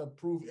to try to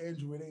prove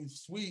Andrew it ain't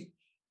sweet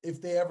if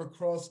they ever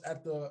cross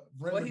at the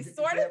rim. Well, he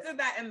sort of did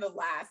that in the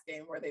last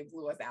game where they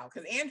blew us out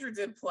because Andrew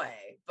did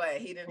play, but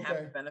he didn't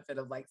have the benefit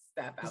of like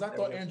Steph. Because I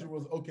thought Andrew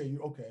was okay.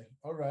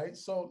 All right.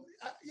 So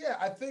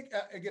I think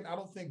again, I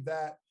don't think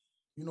that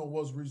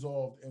was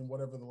resolved in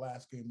whatever the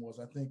last game was.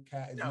 I think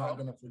Cat is not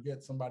going to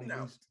forget somebody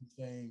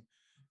saying,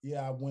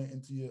 "Yeah, I went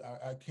into you.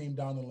 I came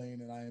down the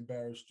lane and I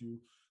embarrassed you,"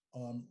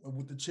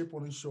 with the chip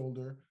on his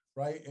shoulder.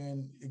 Right.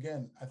 And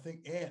again, I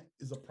think Ant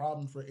is a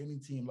problem for any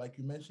team. Like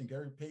you mentioned,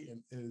 Gary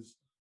Payton is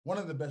one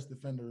of the best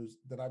defenders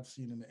that I've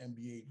seen in the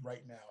NBA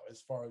right now,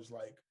 as far as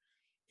like,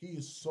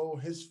 his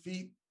foot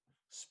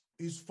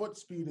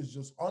speed is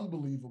just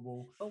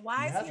unbelievable. But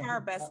why is he our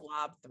best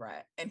lob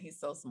threat? And he's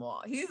so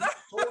small.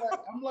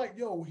 I'm like,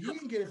 yo, he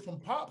didn't get it from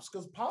Pops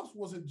because Pops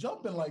wasn't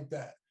jumping like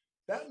that.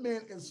 That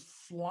man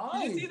is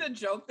flying. Did you see the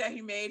joke that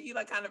he made? He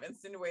like kind of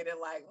insinuated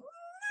like, I'm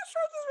not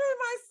sure this is really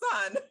my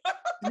son.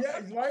 Yeah,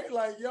 right?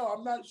 Like, yo,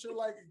 I'm not sure,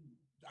 like,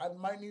 I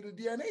might need a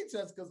DNA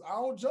test because I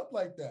don't jump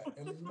like that.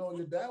 And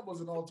your dad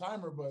was an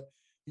all-timer, but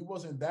he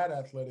wasn't that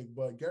athletic.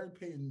 But Gary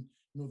Payton,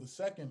 the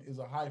second is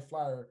a high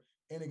flyer.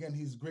 And again,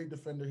 he's a great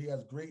defender. He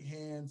has great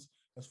hands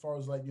as far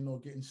as like,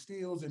 getting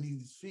steals, and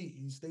his feet,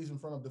 he stays in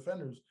front of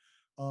defenders.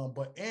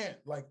 But Ant,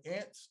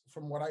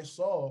 from what I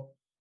saw,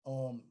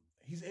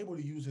 he's able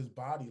to use his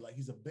body. Like,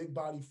 he's a big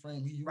body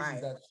frame. He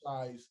uses that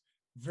size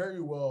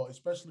very well,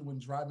 especially when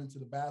driving to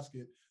the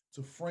basket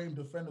to frame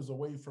defenders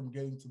away from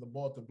getting to the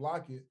ball to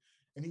block it.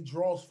 And he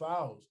draws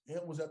fouls.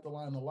 Ant was at the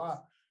line a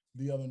lot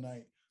the other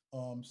night.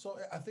 So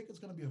I think it's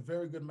going to be a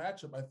very good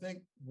matchup. I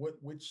think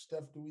which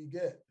Steph do we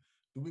get?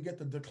 Do we get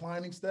the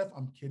declining Steph?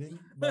 I'm kidding,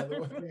 by the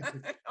way.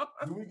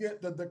 Do we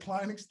get the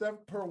declining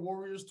Steph per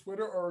Warriors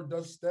Twitter, or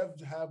does Steph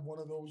have one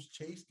of those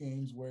chase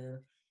games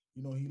where,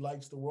 he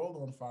lights the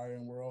world on fire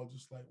and we're all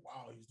just like,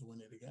 wow, he's doing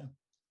it again?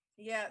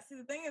 Yeah. See,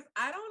 the thing is,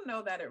 I don't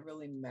know that it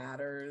really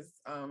matters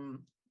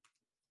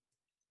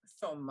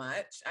so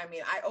much. I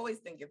mean, I always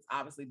think it's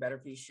obviously better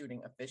if he's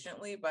shooting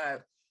efficiently,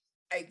 but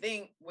I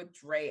think with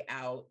Dre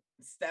out,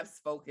 Steph's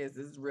focus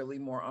is really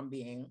more on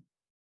being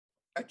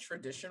a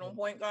traditional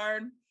point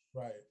guard.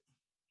 Right.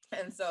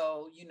 And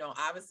so,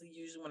 obviously,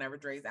 usually whenever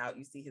Dre's out,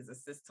 you see his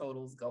assist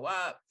totals go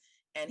up,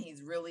 and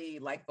he's really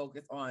like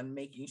focused on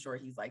making sure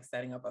he's like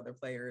setting up other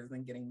players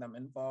and getting them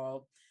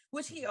involved,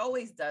 which he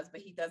always does,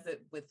 but he does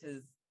it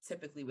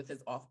typically with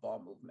his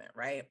off-ball movement,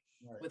 right?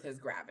 With his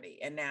gravity.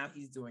 And now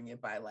he's doing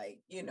it by like,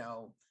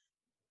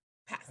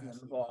 passing them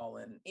the ball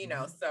and,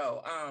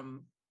 so,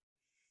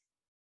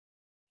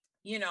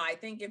 I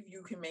think if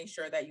you can make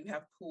sure that you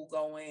have Poole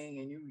going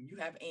and you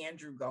have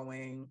Andrew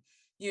going,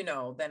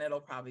 then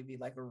it'll probably be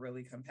like a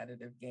really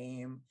competitive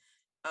game.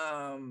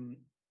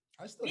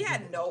 We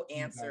had no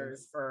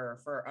answers for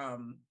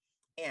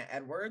Ant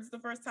Edwards the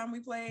first time we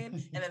played.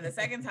 And then the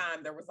second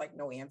time there was like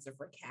no answer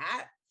for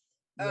Cat.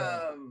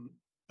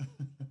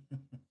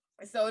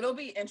 So it'll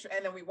be interesting.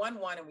 And then we won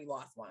one and we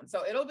lost one.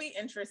 So it'll be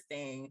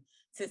interesting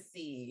to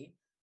see.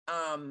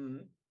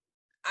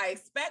 I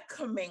expect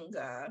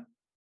Kuminga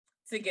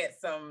to get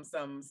some.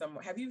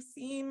 Did you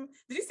see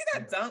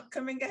that dunk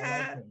Kuminga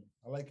had?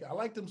 I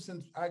liked him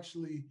since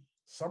actually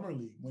Summer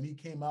League when he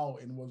came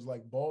out and was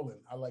like balling.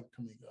 I like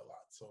Kuminga a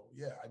lot. So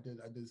yeah, I did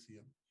see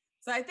him.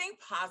 So I think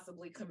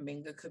possibly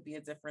Kuminga could be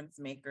a difference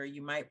maker.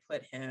 You might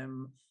put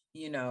him,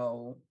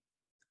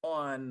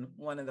 on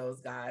one of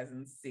those guys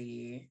and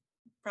see.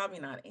 Probably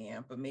not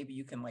Ant, but maybe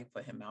you can like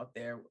put him out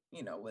there,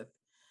 with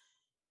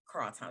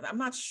Karl Towns. I'm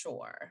not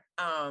sure.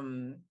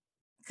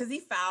 Because he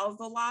fouls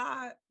a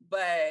lot,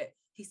 but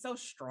he's so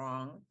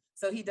strong.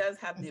 So he does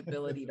have the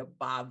ability to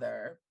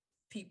bother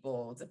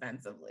people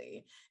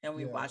defensively, and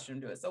we watched him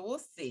do it. So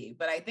we'll see.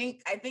 But I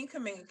think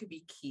Kuminga could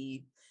be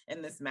key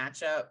in this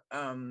matchup.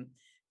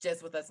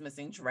 Just with us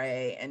missing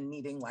Dre and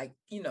needing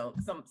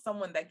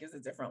someone that gives a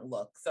different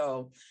look.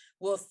 So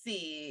we'll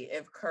see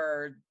if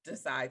Kerr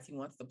decides he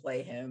wants to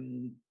play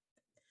him.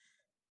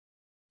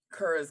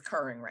 Kerr is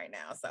curring right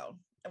now. So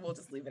and we'll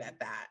just leave it at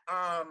that.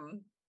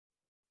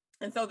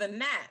 And so the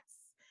Nets.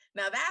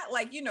 Now that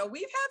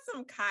we've had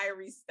some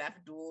Kyrie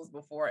Steph duels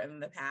before in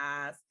the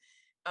past.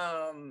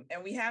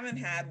 And we haven't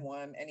had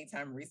one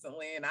anytime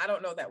recently. And I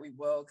don't know that we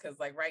will, because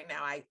right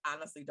now I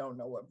honestly don't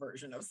know what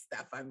version of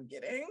Steph I'm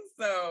getting.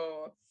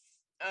 So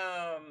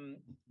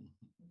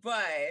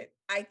but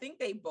I think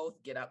they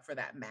both get up for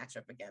that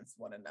matchup against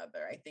one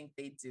another. I think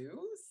they do.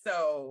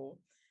 So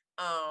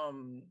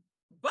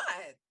but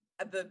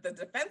the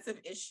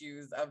defensive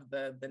issues of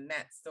the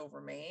Nets still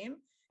remain.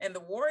 And the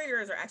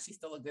Warriors are actually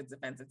still a good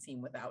defensive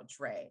team without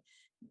Dre.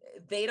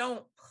 They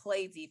don't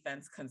play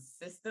defense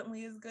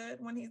consistently as good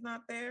when he's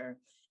not there.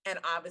 And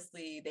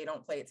obviously they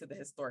don't play it to the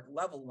historic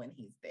level when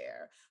he's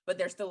there, but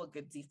they're still a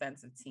good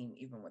defensive team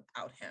even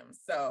without him.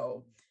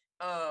 So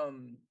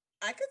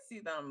I could see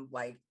them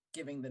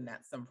giving the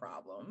Nets some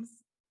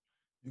problems.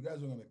 You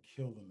guys are going to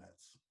kill the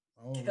Nets.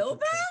 Kill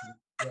them?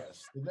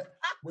 Yes.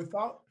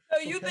 Without. So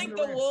you think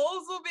the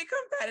Wolves will be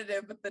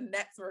competitive, but the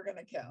Nets were going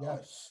to kill?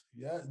 Yes.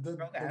 Yeah.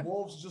 The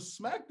Wolves just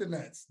smacked the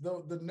Nets.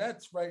 The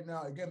Nets right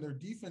now, again, their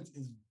defense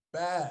is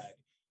bad,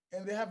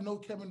 and they have no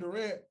Kevin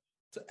Durant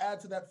to add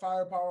to that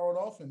firepower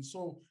on offense.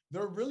 So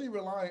they're really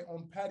relying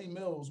on Patty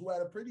Mills, who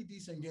had a pretty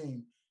decent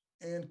game,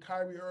 and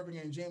Kyrie Irving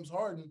and James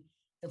Harden.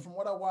 And from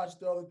what I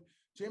watched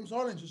James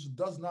Harden just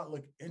does not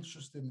look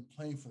interested in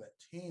playing for that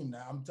team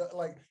now.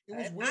 It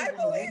was weird.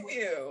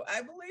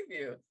 I believe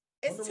you.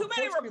 It's too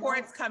many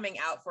reports coming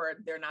out for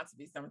there not to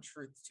be some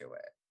truth to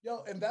it.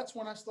 And that's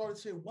when I started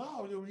saying,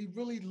 wow, he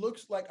really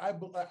looks like I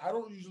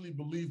don't usually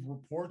believe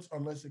reports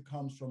unless it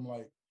comes from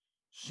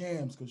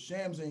Shams, because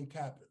Shams ain't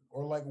capping,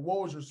 or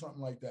Woj or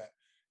something like that.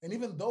 And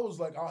even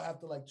those, I'll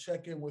have to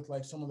check in with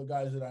some of the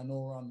guys that I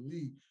know around the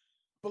league.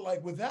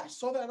 But with that, I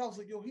saw that, I was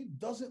like, he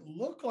doesn't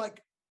look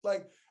like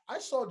I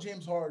saw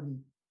James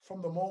Harden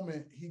from the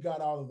moment he got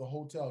out of the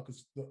hotel,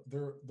 because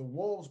the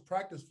Wolves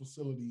practice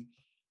facility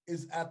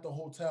is at the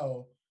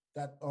hotel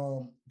that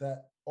all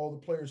the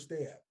players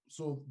stay at.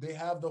 So they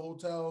have the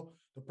hotel,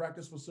 the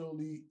practice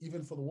facility,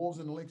 even for the Wolves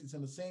and the Lynx, it's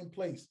in the same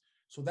place.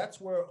 So that's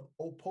where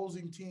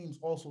opposing teams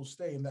also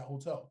stay, in that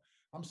hotel.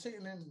 I'm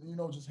sitting in,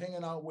 just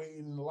hanging out,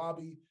 waiting in the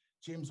lobby.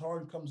 James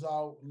Harden comes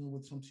out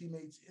with some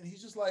teammates, and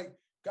he's just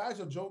guys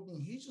are joking.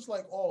 He's just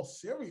all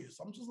serious.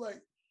 I'm just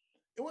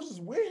it was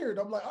just weird.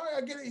 I'm all right,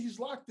 I get it. He's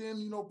locked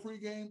in,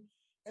 pregame.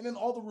 And then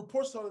all the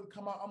reports started to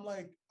come out. I'm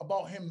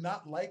about him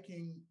not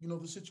liking,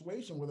 the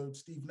situation, whether it's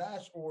Steve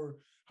Nash or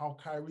how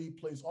Kyrie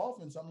plays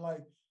offense. I'm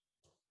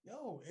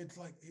it's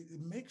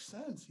it makes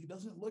sense. He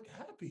doesn't look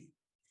happy.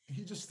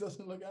 He just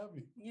doesn't look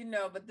happy.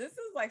 But this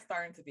is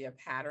starting to be a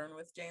pattern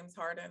with James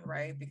Harden,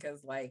 right?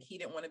 Because he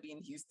didn't want to be in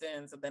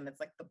Houston. So then it's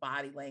the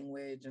body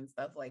language and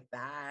stuff like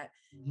that.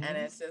 Mm-hmm. And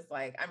it's just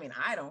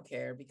I don't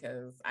care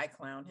because I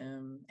clown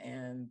him,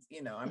 and,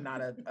 I'm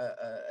not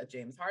a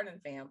James Harden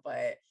fan,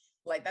 but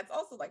that's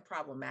also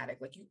problematic.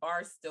 You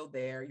are still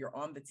there, you're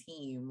on the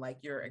team,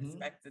 you're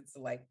expected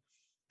to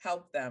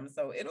help them.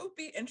 So it'll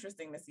be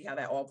interesting to see how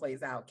that all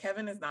plays out.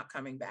 Kevin is not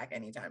coming back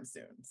anytime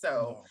soon.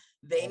 So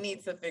they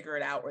need to figure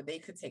it out, or they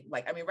could take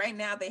right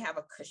now they have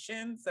a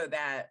cushion so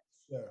that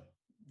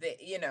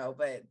they,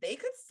 but they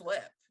could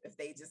slip if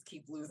they just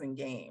keep losing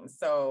games.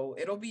 So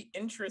it'll be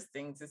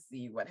interesting to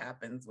see what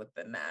happens with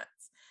the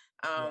Nets.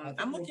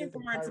 I'm looking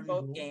forward to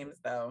both games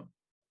though.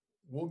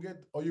 We'll get.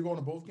 Oh, you're going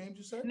to both games?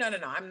 You said? No,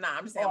 I'm not.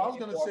 I'm just saying. I was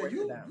going to say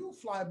you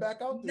fly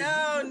back out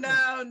there.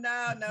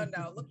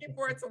 No. Looking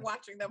forward to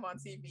watching them on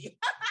TV.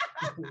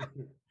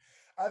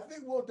 I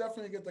think we'll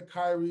definitely get the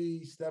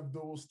Kyrie Steph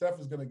duel. Steph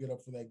is going to get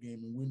up for that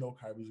game, and we know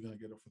Kyrie's going to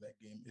get up for that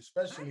game,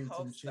 especially. I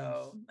hope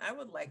so. I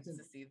would like to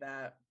see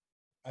that.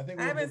 I think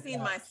I haven't seen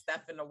my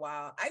Steph in a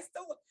while. I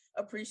still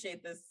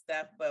appreciate this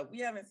Steph, but we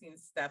haven't seen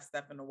Steph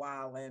in a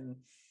while, and.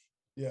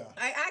 Yeah,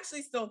 I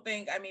actually still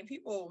think,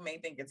 people may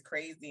think it's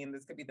crazy and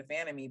this could be the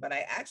fan of me, but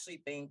I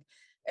actually think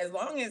as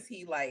long as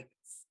he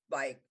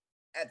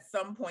at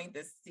some point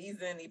this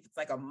season, if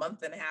it's a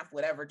month and a half,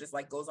 whatever, just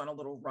goes on a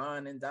little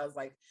run and does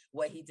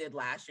what he did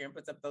last year and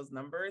puts up those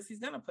numbers, he's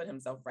going to put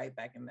himself right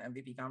back in the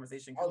MVP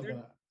conversation. I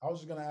was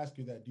just going to ask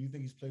you that. Do you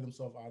think he's played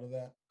himself out of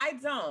that? I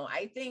don't.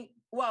 I think,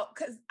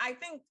 because I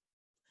think,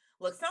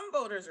 look, some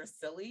voters are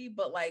silly,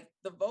 but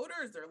the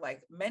voters are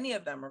many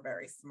of them are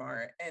very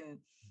smart. And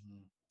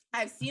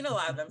I've seen a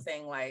lot of them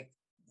saying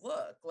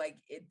look,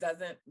 it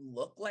doesn't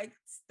look like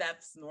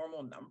Steph's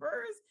normal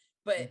numbers,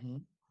 but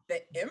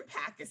the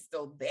impact is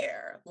still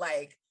there.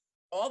 Like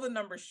all the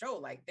numbers show,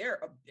 like they're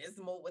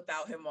abysmal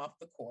without him off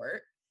the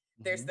court.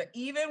 There's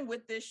even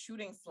with this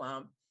shooting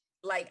slump,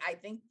 like I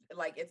think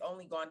like it's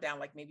only gone down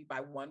like maybe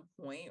by 1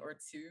 point or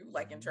 2,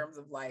 like in terms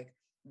of like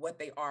what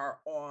they are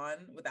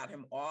on without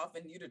him off.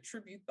 And you'd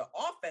attribute the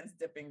offense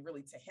dipping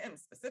really to him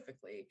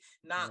specifically,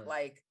 not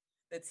like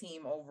the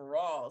team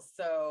overall.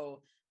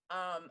 So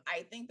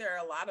I think there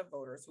are a lot of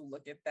voters who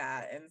look at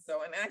that. And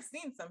so, and I've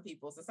seen some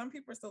people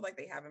are still like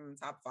they have him in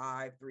top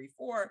 5, 3,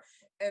 4.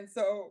 And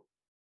so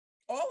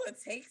all it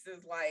takes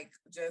is like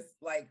just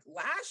like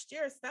last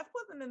year, Steph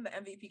wasn't in the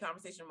MVP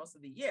conversation most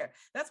of the year.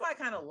 That's why I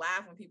kind of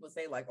laugh when people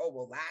say like, oh,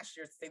 well, last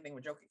year's the same thing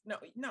with Jokic.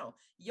 No,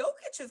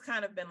 Jokic has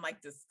kind of been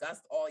like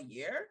discussed all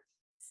year.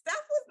 Steph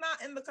was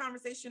not in the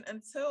conversation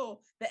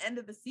until the end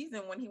of the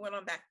season when he went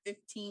on that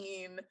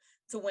 15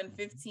 to win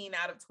 15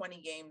 out of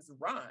 20 games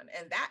run.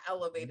 And that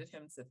elevated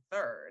him to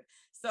 3rd.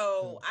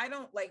 So I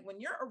don't like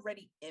when you're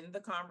already in the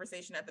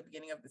conversation at the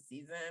beginning of the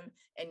season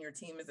and your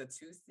team is a 2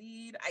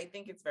 seed, I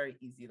think it's very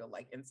easy to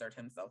like insert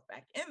himself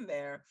back in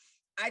there.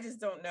 I just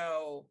don't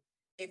know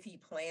if he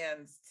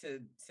plans to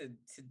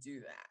do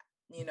that.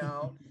 You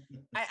know,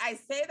 I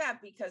say that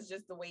because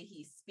just the way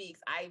he speaks,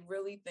 I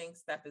really think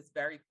Steph is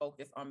very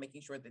focused on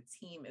making sure the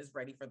team is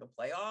ready for the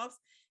playoffs.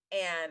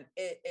 And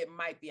it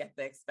might be at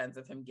the expense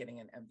of him getting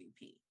an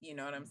MVP. You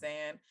know what I'm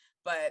saying?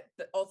 But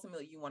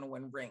ultimately, you want to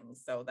win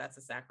rings. So that's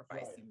a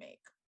sacrifice you make.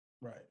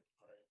 Right.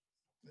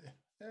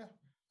 Yeah.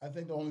 I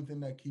think the only thing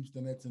that keeps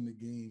the Nets in the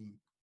game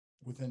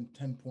within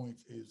 10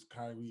 points is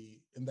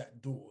Kyrie in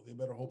that duel. They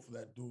better hope for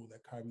that duel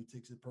that Kyrie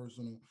takes it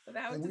personal. So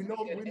that would we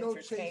know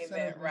Chase,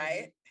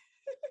 right?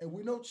 And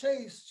we know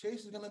Chase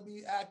is going to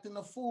be acting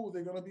a fool.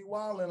 They're going to be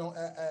wilding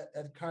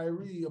at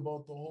Kyrie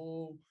about the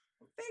whole.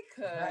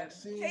 They could.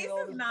 Chase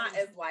is not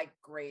as like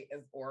great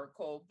as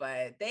Oracle,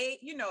 but they,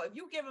 you know, if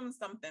you give them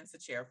something to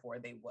cheer for,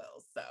 they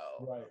will.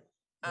 So,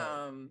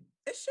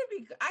 it should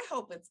be good. I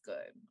hope it's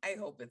good.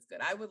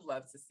 I would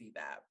love to see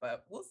that,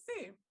 but we'll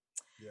see.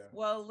 Yeah.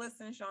 Well,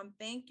 listen, Sean,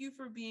 thank you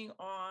for being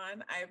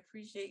on. I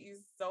appreciate you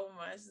so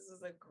much. This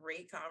was a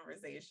great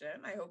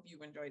conversation. I hope you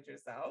enjoyed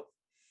yourself.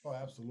 Oh,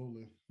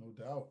 absolutely. No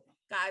doubt.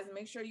 Guys,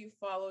 make sure you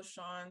follow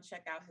Sean.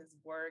 Check out his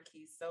work.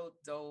 He's so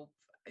dope.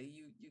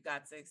 You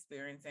got to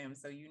experience him,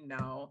 so you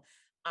know.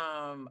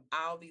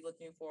 I'll be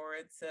looking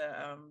forward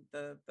to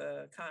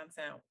the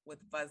content with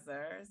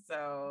Buzzer.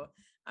 So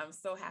I'm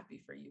so happy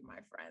for you, my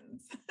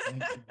friends.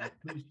 Thank you. I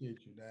appreciate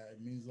you. That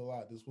it means a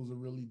lot. This was a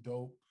really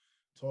dope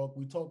talk.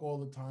 We talk all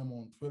the time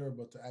on Twitter,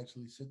 but to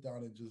actually sit down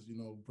and just, you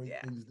know, break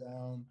things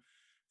down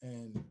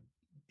and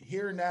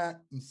hearing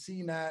that and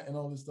seeing that and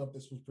all this stuff,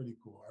 this was pretty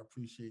cool. I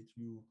appreciate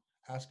you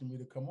asking me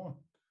to come on.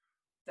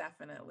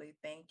 Definitely.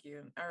 Thank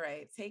you. All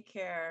right. Take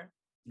care.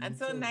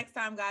 Until next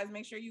time, guys,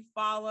 make sure you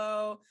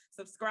follow,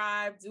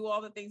 subscribe, do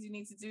all the things you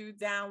need to do,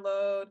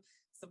 download,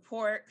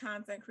 support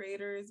content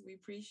creators. We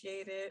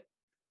appreciate it.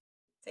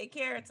 Take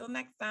care. Until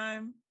next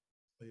time.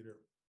 Later.